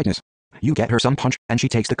distant politeness. You get her some punch, and she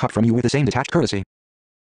takes the cup from you with the same detached courtesy.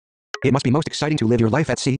 It must be most exciting to live your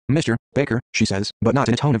life at sea, Mr. Baker, she says, but not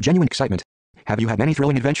in a tone of genuine excitement. Have you had many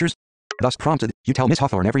thrilling adventures? Thus prompted, you tell Miss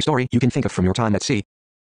Hawthorne every story you can think of from your time at sea.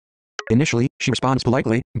 Initially, she responds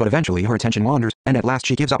politely, but eventually her attention wanders, and at last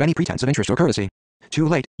she gives up any pretense of interest or courtesy. Too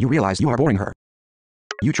late, you realize you are boring her.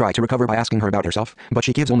 You try to recover by asking her about herself, but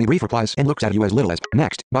she gives only brief replies and looks at you as little as,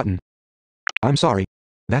 next, button. I'm sorry.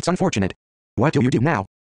 That's unfortunate. What do you do now?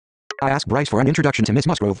 I ask Bryce for an introduction to Miss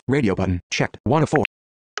Musgrove, radio button, checked, 1 of 4.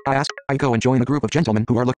 I go and join a group of gentlemen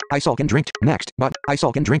who are I sulk and drink, next, but, I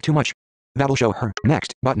sulk and drink too much. That'll show her,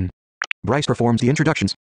 next, button. Bryce performs the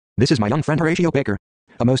introductions. This is my young friend Horatio Baker.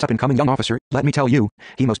 A most up-and-coming young officer, let me tell you,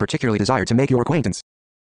 he most particularly desired to make your acquaintance.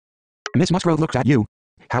 Miss Musgrove looked at you.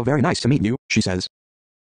 How very nice to meet you, she says.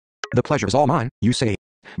 The pleasure is all mine, you say.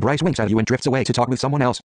 Bryce winks at you and drifts away to talk with someone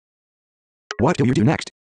else. What do you do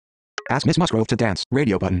next? Ask Miss Musgrove to dance,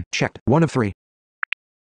 radio button, checked, 1 of 3.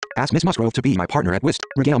 Ask Miss Musgrove to be my partner at whist.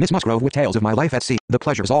 Regale Miss Musgrove with tales of my life at sea. The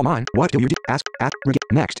pleasure is all mine. What do you do? Ask.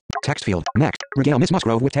 Next. Text field. Next. Regale Miss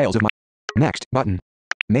Musgrove with tales of my... Next. Button.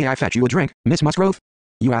 May I fetch you a drink, Miss Musgrove?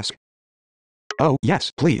 You ask. Oh,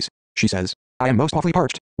 yes, please, she says. I am most awfully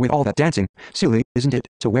parched, with all that dancing. Silly, isn't it,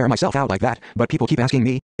 to wear myself out like that, but people keep asking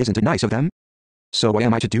me, isn't it nice of them? So what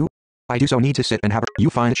am I to do? I do so need to sit and have her. You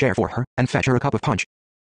find a chair for her, and fetch her a cup of punch.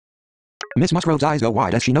 Miss Musgrove's eyes go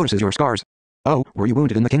wide as she notices your scars. Oh, were you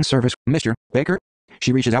wounded in the king's service, Mr. Baker?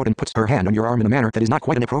 She reaches out and puts her hand on your arm in a manner that is not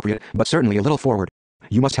quite inappropriate, but certainly a little forward.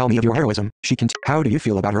 You must tell me of your heroism, she can. How do you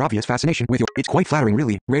feel about her obvious fascination with your... It's quite flattering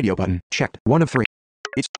really. Radio button. Checked. 1 of 3.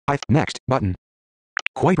 It's... Next. Button.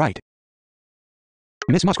 Quite right.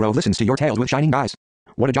 Miss Musgrove listens to your tales with shining eyes.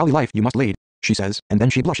 What a jolly life you must lead, she says, and then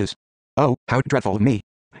she blushes. Oh, how dreadful of me.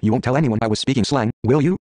 You won't tell anyone I was speaking slang, will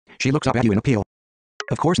you? She looks up at you in appeal.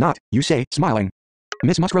 Of course not, you say, smiling.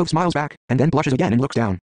 Miss Musgrove smiles back, and then blushes again and looks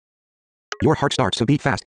down. Your heart starts to beat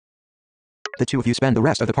fast. The two of you spend the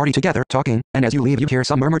rest of the party together, talking, and as you leave you hear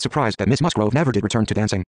some murmured surprise that Miss Musgrove never did return to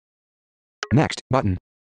dancing. Next. Button.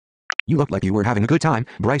 You look like you were having a good time,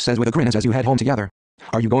 Bryce says with a grin as you head home together.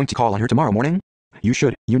 Are you going to call on her tomorrow morning? You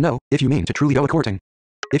should, you know, if you mean to truly go a-courting.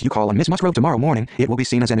 If you call on Miss Musgrove tomorrow morning, it will be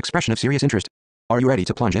seen as an expression of serious interest. Are you ready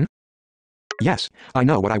to plunge in? Yes, I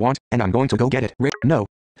know what I want, and I'm going to go get it. No.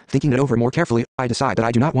 Thinking it over more carefully, I decide that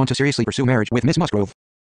I do not want to seriously pursue marriage with Miss Musgrove.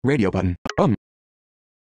 Radio button.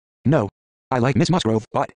 No. I like Miss Musgrove,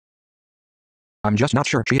 but... I'm just not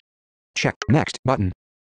sure she... Check. Next. Button.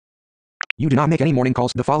 You do not make any morning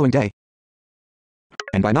calls the following day.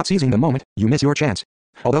 And by not seizing the moment, you miss your chance.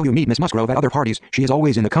 Although you meet Miss Musgrove at other parties, she is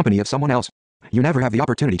always in the company of someone else. You never have the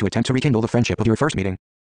opportunity to attempt to rekindle the friendship of your first meeting.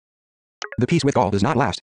 The peace with Gaul does not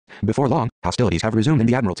last. Before long, hostilities have resumed and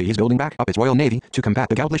the Admiralty is building back up its Royal Navy to combat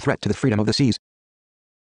the Gauntlet threat to the freedom of the seas.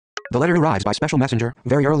 The letter arrives by special messenger,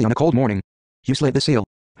 very early on a cold morning. You slit the seal.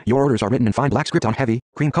 Your orders are written in fine black script on heavy,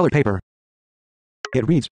 cream-colored paper. It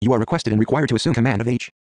reads, you are requested and required to assume command of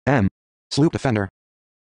H.M. Sloop Defender.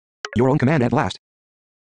 Your own command at last.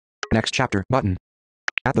 Next chapter. Button.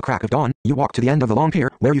 At the crack of dawn, you walk to the end of the long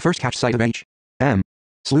pier, where you first catch sight of H.M.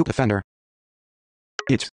 Sloop Defender.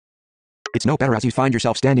 It's no better as you find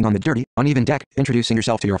yourself standing on the dirty, uneven deck, introducing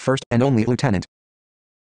yourself to your first and only lieutenant.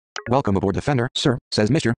 Welcome aboard Defender, sir, says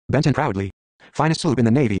Mr. Benton proudly. Finest sloop in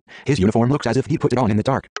the Navy. His uniform looks as if he put it on in the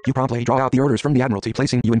dark. You promptly draw out the orders from the Admiralty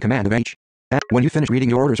placing you in command of H.M. When you finish reading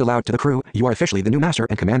your orders aloud to the crew, you are officially the new master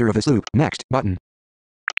and commander of the sloop. Next. Button.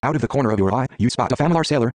 Out of the corner of your eye, you spot a familiar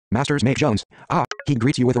sailor, Master's Mate Jones. Ah, he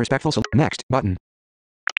greets you with a respectful salute. Next. Button.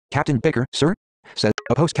 Captain Baker, sir? Says,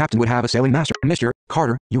 a post captain would have a sailing master. Mr.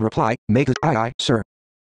 Carter, you reply, make it aye, sir.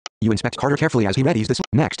 You inspect Carter carefully as he readies the sloop.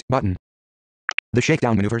 Next. Button. The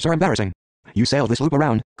shakedown maneuvers are embarrassing. You sail the sloop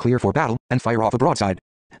around, clear for battle, and fire off a broadside.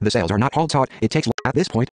 The sails are not hauled taut, it takes... At this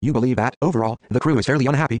point, you believe that, overall, the crew is fairly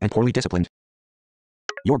unhappy and poorly disciplined.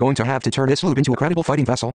 You're going to have to turn this sloop into a credible fighting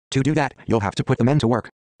vessel. To do that, you'll have to put the men to work.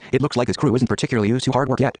 It looks like this crew isn't particularly used to hard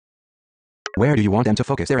work yet. Where do you want them to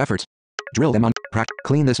focus their efforts? Drill them on...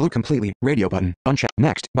 Clean the sloop completely. Radio button. Uncheck.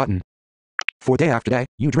 Next. Button. For day after day,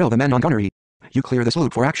 you drill the men on gunnery. You clear the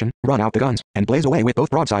sloop for action, run out the guns, and blaze away with both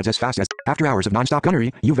broadsides as fast as... After hours of non-stop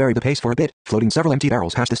gunnery, you vary the pace for a bit, floating several empty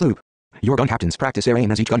barrels past the sloop. Your gun captains practice their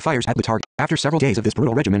aim as each gun fires at the target. After several days of this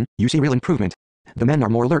brutal regimen, you see real improvement. The men are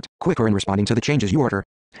more alert, quicker in responding to the changes you order.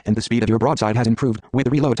 And the speed of your broadside has improved, with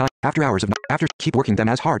the reload time. After hours of... keep working them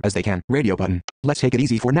as hard as they can. Radio button. Let's take it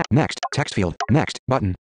easy for next. Text field. Next.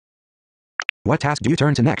 Button. What task do you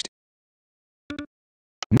turn to next?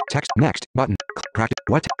 Text. Next. Button. Practice.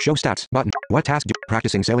 What? Show stats. Button. What task do...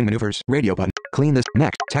 Practicing sailing maneuvers. Radio button. Clean this.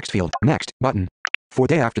 Next. Text field. Next. Button. For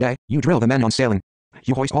day after day, you drill the men on sailing.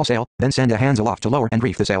 You hoist all sail, then send a hands aloft to lower and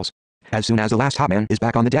reef the sails. As soon as the last topman is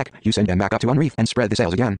back on the deck, you send them back up to unreef and spread the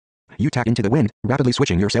sails again. You tack into the wind, rapidly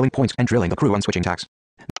switching your sailing points and drilling the crew on switching tacks.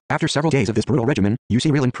 After several days of this brutal regimen, you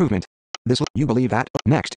see real improvement. You believe that.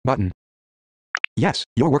 Next. Button. Yes,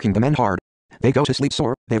 you're working the men hard. They go to sleep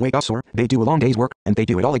sore, they wake up sore, they do a long day's work, and they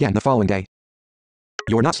do it all again the following day.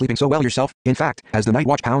 You're not sleeping so well yourself, in fact, as the night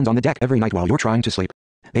watch pounds on the deck every night while you're trying to sleep.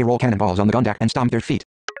 They roll cannonballs on the gun deck and stomp their feet.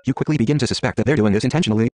 You quickly begin to suspect that they're doing this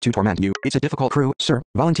intentionally, to torment you. It's a difficult crew, sir,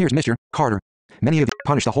 volunteers Mr. Carter. Many of you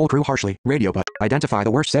punish the whole crew harshly. Radio button. Identify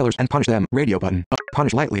the worst sailors and punish them. Radio button.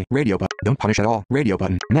 Punish lightly. Radio button. Don't punish at all. Radio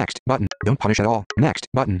button. Next. Button. Don't punish at all. Next.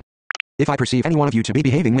 Button. If I perceive any one of you to be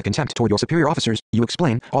behaving with contempt toward your superior officers, you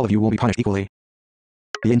explain, all of you will be punished equally.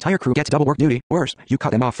 The entire crew gets double work duty. Worse, you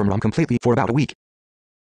cut them off from rum completely for about a week.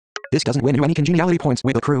 This doesn't win you any congeniality points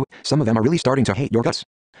with the crew. Some of them are really starting to hate your guts.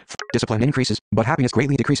 Discipline increases, but happiness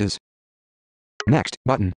greatly decreases. Next.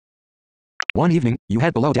 Button. One evening, you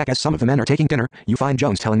head below deck as some of the men are taking dinner. You find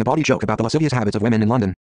Jones telling the bawdy joke about the lascivious habits of women in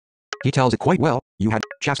London. He tells it quite well. You had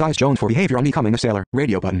chastised Jones for behavior on becoming a sailor.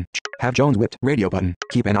 Radio button. Have Jones whipped. Radio button.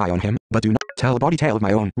 Keep an eye on him, but do not tell a bawdy tale of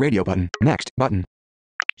my own. Radio button. Next button.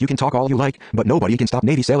 You can talk all you like, but nobody can stop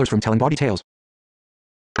Navy sailors from telling bawdy tales.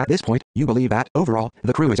 At this point, you believe that, overall,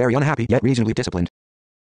 the crew is very unhappy yet reasonably disciplined.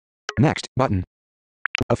 Next button.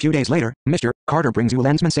 A few days later, Mr. Carter brings you a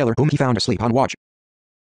landsman sailor whom he found asleep on watch.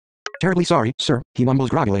 Terribly sorry, sir, he mumbles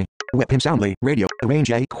groggily. Whip him soundly. Radio. Arrange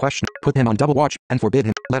a question. Put him on double watch, and forbid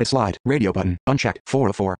him. Let it slide. Radio button. Unchecked.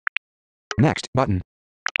 404. Next button.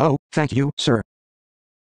 Oh, thank you, sir.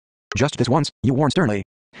 Just this once, you warn sternly.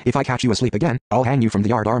 If I catch you asleep again, I'll hang you from the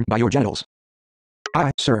yardarm by your genitals.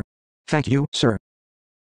 Aye, sir. Thank you, sir.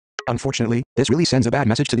 Unfortunately, this really sends a bad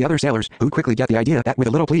message to the other sailors, who quickly get the idea that with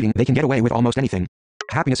a little pleading they can get away with almost anything.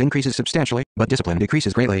 Happiness increases substantially, but discipline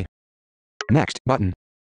decreases greatly. Next button.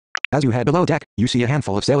 As you head below deck, you see a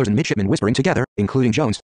handful of sailors and midshipmen whispering together, including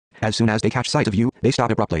Jones. As soon as they catch sight of you, they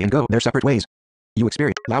stop abruptly and go their separate ways. You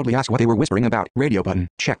loudly ask what they were whispering about. Radio button.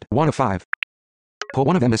 Checked. 1 of 5. Pull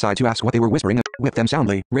one of them aside to ask what they were whispering. Whip them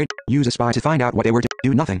soundly. Use a spy to find out what they were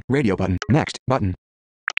do nothing. Radio button. Next button.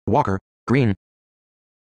 Walker. Green.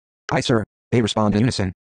 Aye, sir. They respond in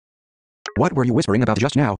unison. What were you whispering about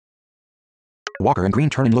just now? Walker and Green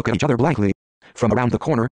turn and look at each other blankly. From around the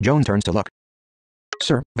corner, Jones turns to look.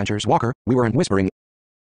 Sir, ventures Walker, we weren't whispering.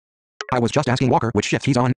 I was just asking Walker which shift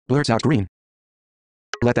he's on, blurts out Green.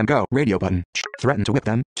 Let them go. Radio button. Threaten to whip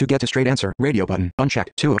them, to get a straight answer. Radio button.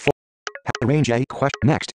 Unchecked. 2 of 4. Arrange a question.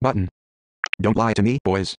 Next button. Don't lie to me,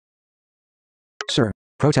 boys. Sir.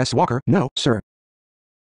 Protests Walker. No, sir.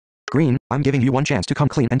 Green, I'm giving you one chance to come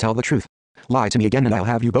clean and tell the truth. Lie to me again and I'll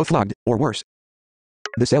have you both flogged, or worse.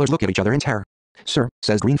 The sailors look at each other in terror. Sir,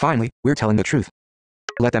 says Green finally, we're telling the truth.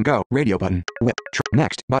 Let them go. Radio button. Whip.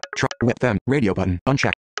 Next but whip them. Radio button.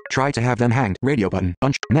 Unchecked. Try to have them hanged. Radio button.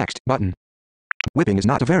 Next button. Whipping is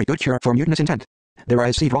not a very good cure for mutinous intent. Their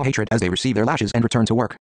eyes see raw hatred as they receive their lashes and return to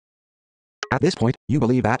work. At this point, you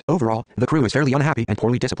believe that, overall, the crew is fairly unhappy and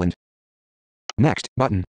poorly disciplined. Next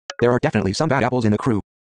button. There are definitely some bad apples in the crew.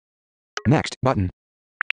 Next button.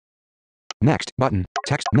 Next button.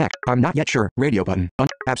 Text. Next. I'm not yet sure. Radio button.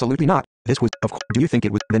 Absolutely not. This was, of course. Do you think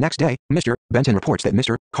it was the next day? Mr. Benton reports that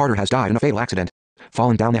Mr. Carter has died in a fatal accident.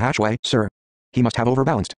 Fallen down the hatchway, sir. He must have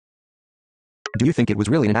overbalanced. Do you think it was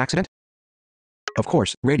really an accident? Of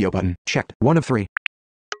course. Radio button. Checked. 1 of 3.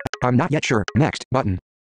 I'm not yet sure. Next button.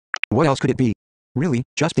 What else could it be? Really,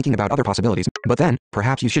 just thinking about other possibilities. But then,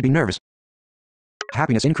 perhaps you should be nervous.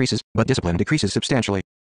 Happiness increases, but discipline decreases substantially.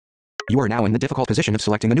 You are now in the difficult position of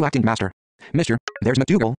selecting a new acting master. Mr. There's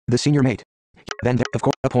McDougal, the senior mate. Then, of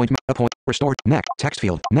course, appoint, restored, next, text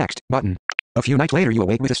field, next, button. A few nights later you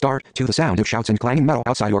awake with a start, to the sound of shouts and clanging metal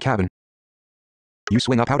outside your cabin. You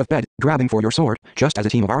swing up out of bed, grabbing for your sword, just as a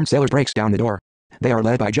team of armed sailors breaks down the door. They are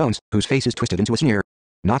led by Jones, whose face is twisted into a sneer.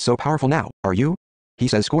 Not so powerful now, are you? He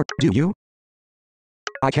says score, do you?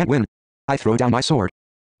 I can't win. I throw down my sword.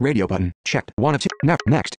 Radio button, checked, 1 of 2, never,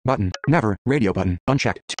 next, button, never, radio button,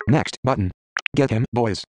 unchecked, next, button. Get him,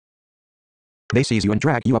 boys. They seize you and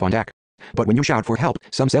drag you up on deck. But when you shout for help,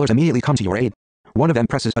 some sailors immediately come to your aid. One of them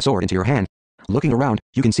presses a sword into your hand. Looking around,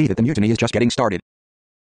 you can see that the mutiny is just getting started.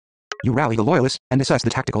 You rally the loyalists and assess the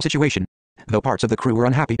tactical situation. Though parts of the crew were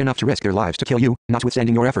unhappy enough to risk their lives to kill you,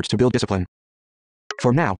 notwithstanding your efforts to build discipline.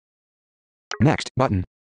 For now. Next, button.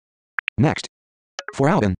 Next. For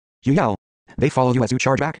Alvin, you yell. They follow you as you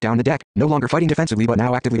charge back down the deck, no longer fighting defensively but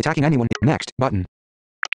now actively attacking anyone. Next, button.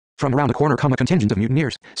 From around a corner come a contingent of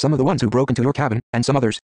mutineers, some of the ones who broke into your cabin, and some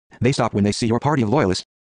others. They stop when they see your party of loyalists.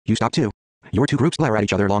 You stop too. Your two groups glare at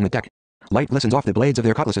each other along the deck. Light glistens off the blades of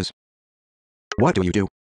their cutlasses. What do?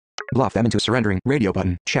 Bluff them into surrendering. Radio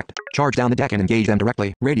button. Checked. Charge down the deck and engage them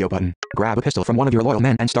directly. Radio button. Grab a pistol from one of your loyal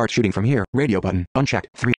men and start shooting from here. Radio button. Unchecked.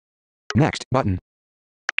 3. Next button.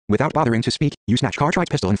 Without bothering to speak, you snatch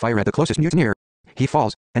Cartwright's pistol and fire at the closest mutineer. He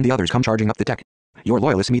falls, and the others come charging up the deck. Your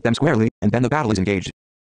loyalists meet them squarely, and then the battle is engaged.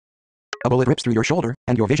 A bullet rips through your shoulder,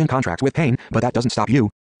 and your vision contracts with pain, but that doesn't stop you.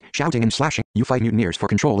 Shouting and slashing, you fight mutineers for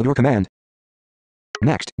control of your command.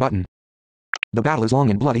 Next button. The battle is long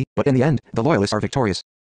and bloody, but in the end, the loyalists are victorious.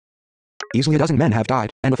 Easily a dozen men have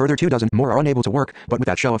died, and a further 2 dozen more are unable to work, but with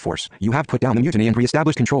that show of force, you have put down the mutiny and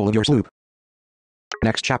re-established control of your sloop.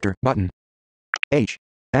 Next chapter, button.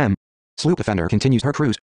 H.M. Sloop Defender continues her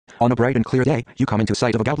cruise. On a bright and clear day, you come into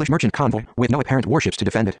sight of a Gaulish merchant convoy, with no apparent warships to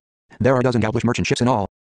defend it. There are a dozen Gaulish merchant ships in all.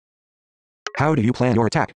 How do you plan your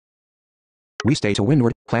attack? We stay to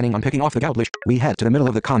windward, planning on picking off the Gaulish. We head to the middle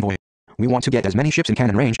of the convoy. We want to get as many ships in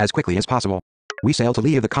cannon range as quickly as possible. We sail to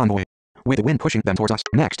leave the convoy, with the wind pushing them towards us.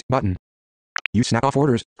 Next button. You snap off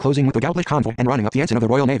orders, closing with the Gauntlet convoy and running up the ensign of the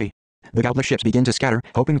Royal Navy. The Gauntlet ships begin to scatter,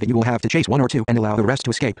 hoping that you will have to chase one or two and allow the rest to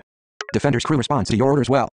escape. Defender's crew responds to your orders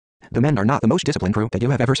well. The men are not the most disciplined crew that you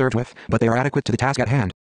have ever served with, but they are adequate to the task at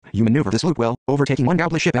hand. You maneuver the sloop well, overtaking one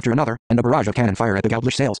Gauntlet ship after another, and a barrage of cannon fire at the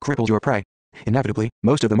Gauntlet sails cripples your prey. Inevitably,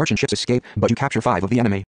 most of the merchant ships escape, but you capture 5 of the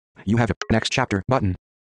enemy. You have a next chapter button.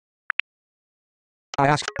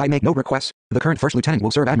 I make no requests. The current first lieutenant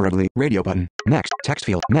will serve admirably. Radio button. Next. Text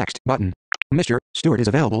field. Next button. Mr. Stewart is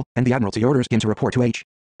available, and the Admiralty orders him to report to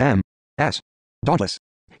H.M.S. Dauntless.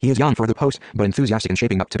 He is young for the post, but enthusiastic and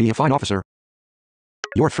shaping up to be a fine officer.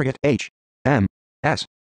 Your frigate, H.M.S.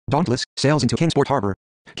 Dauntless, sails into Kingsport Harbor.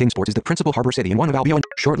 Kingsport is the principal harbor city in one of Albion.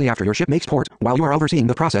 Shortly after your ship makes port, while you are overseeing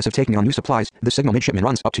the process of taking on new supplies, the signal midshipman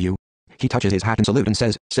runs up to you. He touches his hat and salute and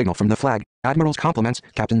says, "Signal from the flag. Admirals' compliments,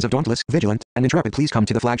 captains of Dauntless, Vigilant, and Intrepid, please come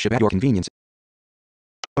to the flagship at your convenience."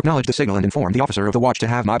 Acknowledge the signal and inform the officer of the watch to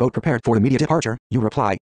have my boat prepared for immediate departure. You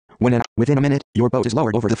reply. Within a minute, your boat is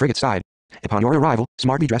lowered over the frigate's side. Upon your arrival,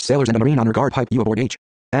 smartly dressed sailors and a marine honor guard pipe you aboard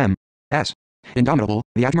H.M.S. Indomitable,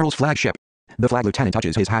 the Admiral's flagship. The flag lieutenant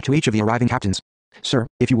touches his hat to each of the arriving captains. "Sir,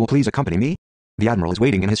 if you will please accompany me." The Admiral is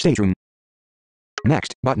waiting in his stateroom.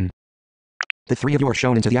 Next button. The 3 of you are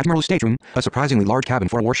shown into the Admiral's stateroom, a surprisingly large cabin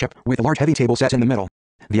for a warship, with a large heavy table set in the middle.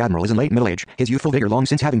 The Admiral is in late middle age, his youthful vigor long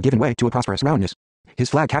since having given way to a prosperous roundness. His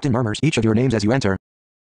flag captain murmurs each of your names as you enter.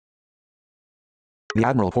 The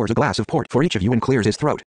Admiral pours a glass of port for each of you and clears his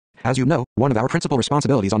throat. As you know, one of our principal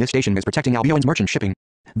responsibilities on this station is protecting Albion's merchant shipping.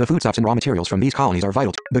 The foodstuffs and raw materials from these colonies are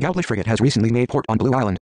vital. The Gauntlet frigate has recently made port on Blue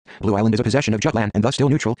Island. Blue Island is a possession of Jutland and thus still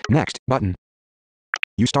neutral. Next button.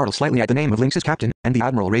 You startle slightly at the name of Lynx's captain, and the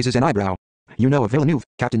Admiral raises an eyebrow. "You know of Villeneuve,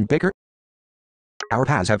 Captain Baker?" "Our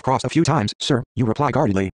paths have crossed a few times, sir," you reply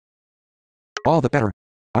guardedly. "All the better.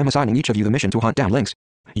 I'm assigning each of you the mission to hunt down Lynx.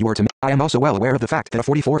 You are to. I am also well aware of the fact that a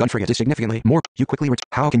 44-gun frigate is significantly more. You quickly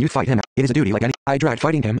How can you fight him? It is a duty like any. I dread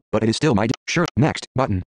fighting him, but it is still my Sure. Next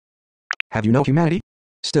button. Have you no humanity?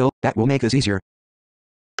 Still, that will make this easier.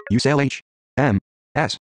 You sail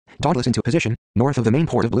H.M.S. Dauntless into position, north of the main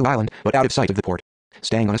port of Blue Island, but out of sight of the port.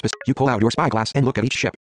 Staying on a you pull out your spyglass and look at each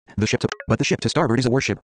ship. The ship to starboard is a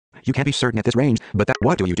warship. You can't be certain at this range, but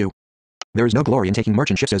what do you do? There is no glory in taking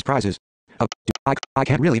merchant ships as prizes. I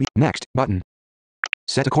can't really be. Next button.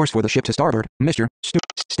 Set a course for the ship to starboard, Mr.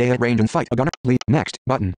 Stay at range and fight a gunner. Lead. Next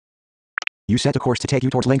button. You set a course to take you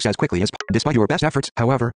towards Lynx as quickly as despite your best efforts.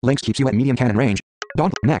 However, Lynx keeps you at medium cannon range.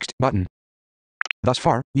 Next button. Thus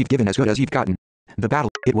far, you've given as good as you've gotten. The battle.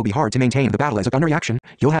 It will be hard to maintain the battle as a gun reaction.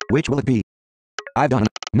 You'll have. Which will it be? I've done.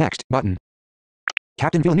 Next button.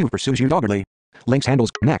 Captain Villeneuve pursues you doggedly. Lynx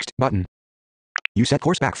handles. Next button. You set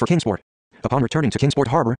course back for Kingsport. Upon returning to Kingsport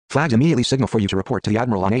Harbor, flags immediately signal for you to report to the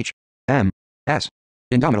Admiral on H.M.S.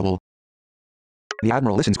 Indomitable. The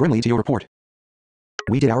Admiral listens grimly to your report.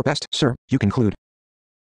 "We did our best, sir," you conclude.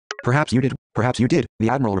 Perhaps you did," the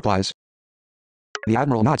Admiral replies. The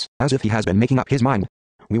Admiral nods, as if he has been making up his mind.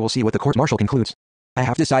 "We will see what the court-martial concludes. I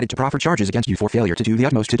have decided to proffer charges against you for failure to do the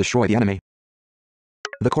utmost to destroy the enemy."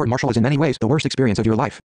 The court-martial is in many ways the worst experience of your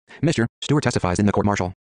life. Mr. Stewart testifies in the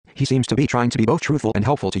court-martial. He seems to be trying to be both truthful and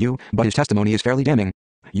helpful to you, but his testimony is fairly damning.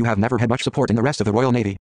 You have never had much support in the rest of the Royal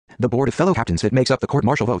Navy. The board of fellow captains that makes up the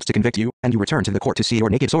court-martial votes to convict you, and you return to the court to see your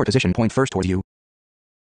naked sword position point first toward you.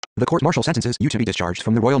 The court-martial sentences you to be discharged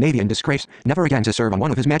from the Royal Navy in disgrace, never again to serve on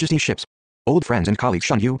one of His Majesty's ships. Old friends and colleagues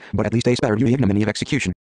shun you, but at least they spared you the ignominy of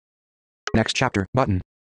execution. Next chapter button.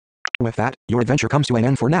 With that, your adventure comes to an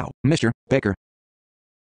end for now, Mr. Baker.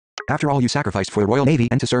 After all you sacrificed for the Royal Navy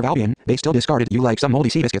and to serve Albion, they still discarded you like some moldy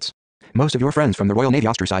sea biscuits. Most of your friends from the Royal Navy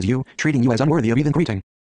ostracize you, treating you as unworthy of even greeting.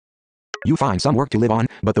 You find some work to live on,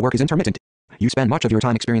 but the work is intermittent. You spend much of your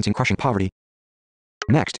time experiencing crushing poverty.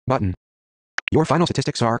 Next button. Your final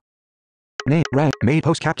statistics are: name, rank, made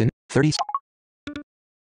post captain, 30.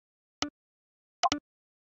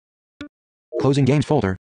 Closing games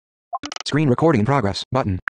folder. Screen recording in progress button.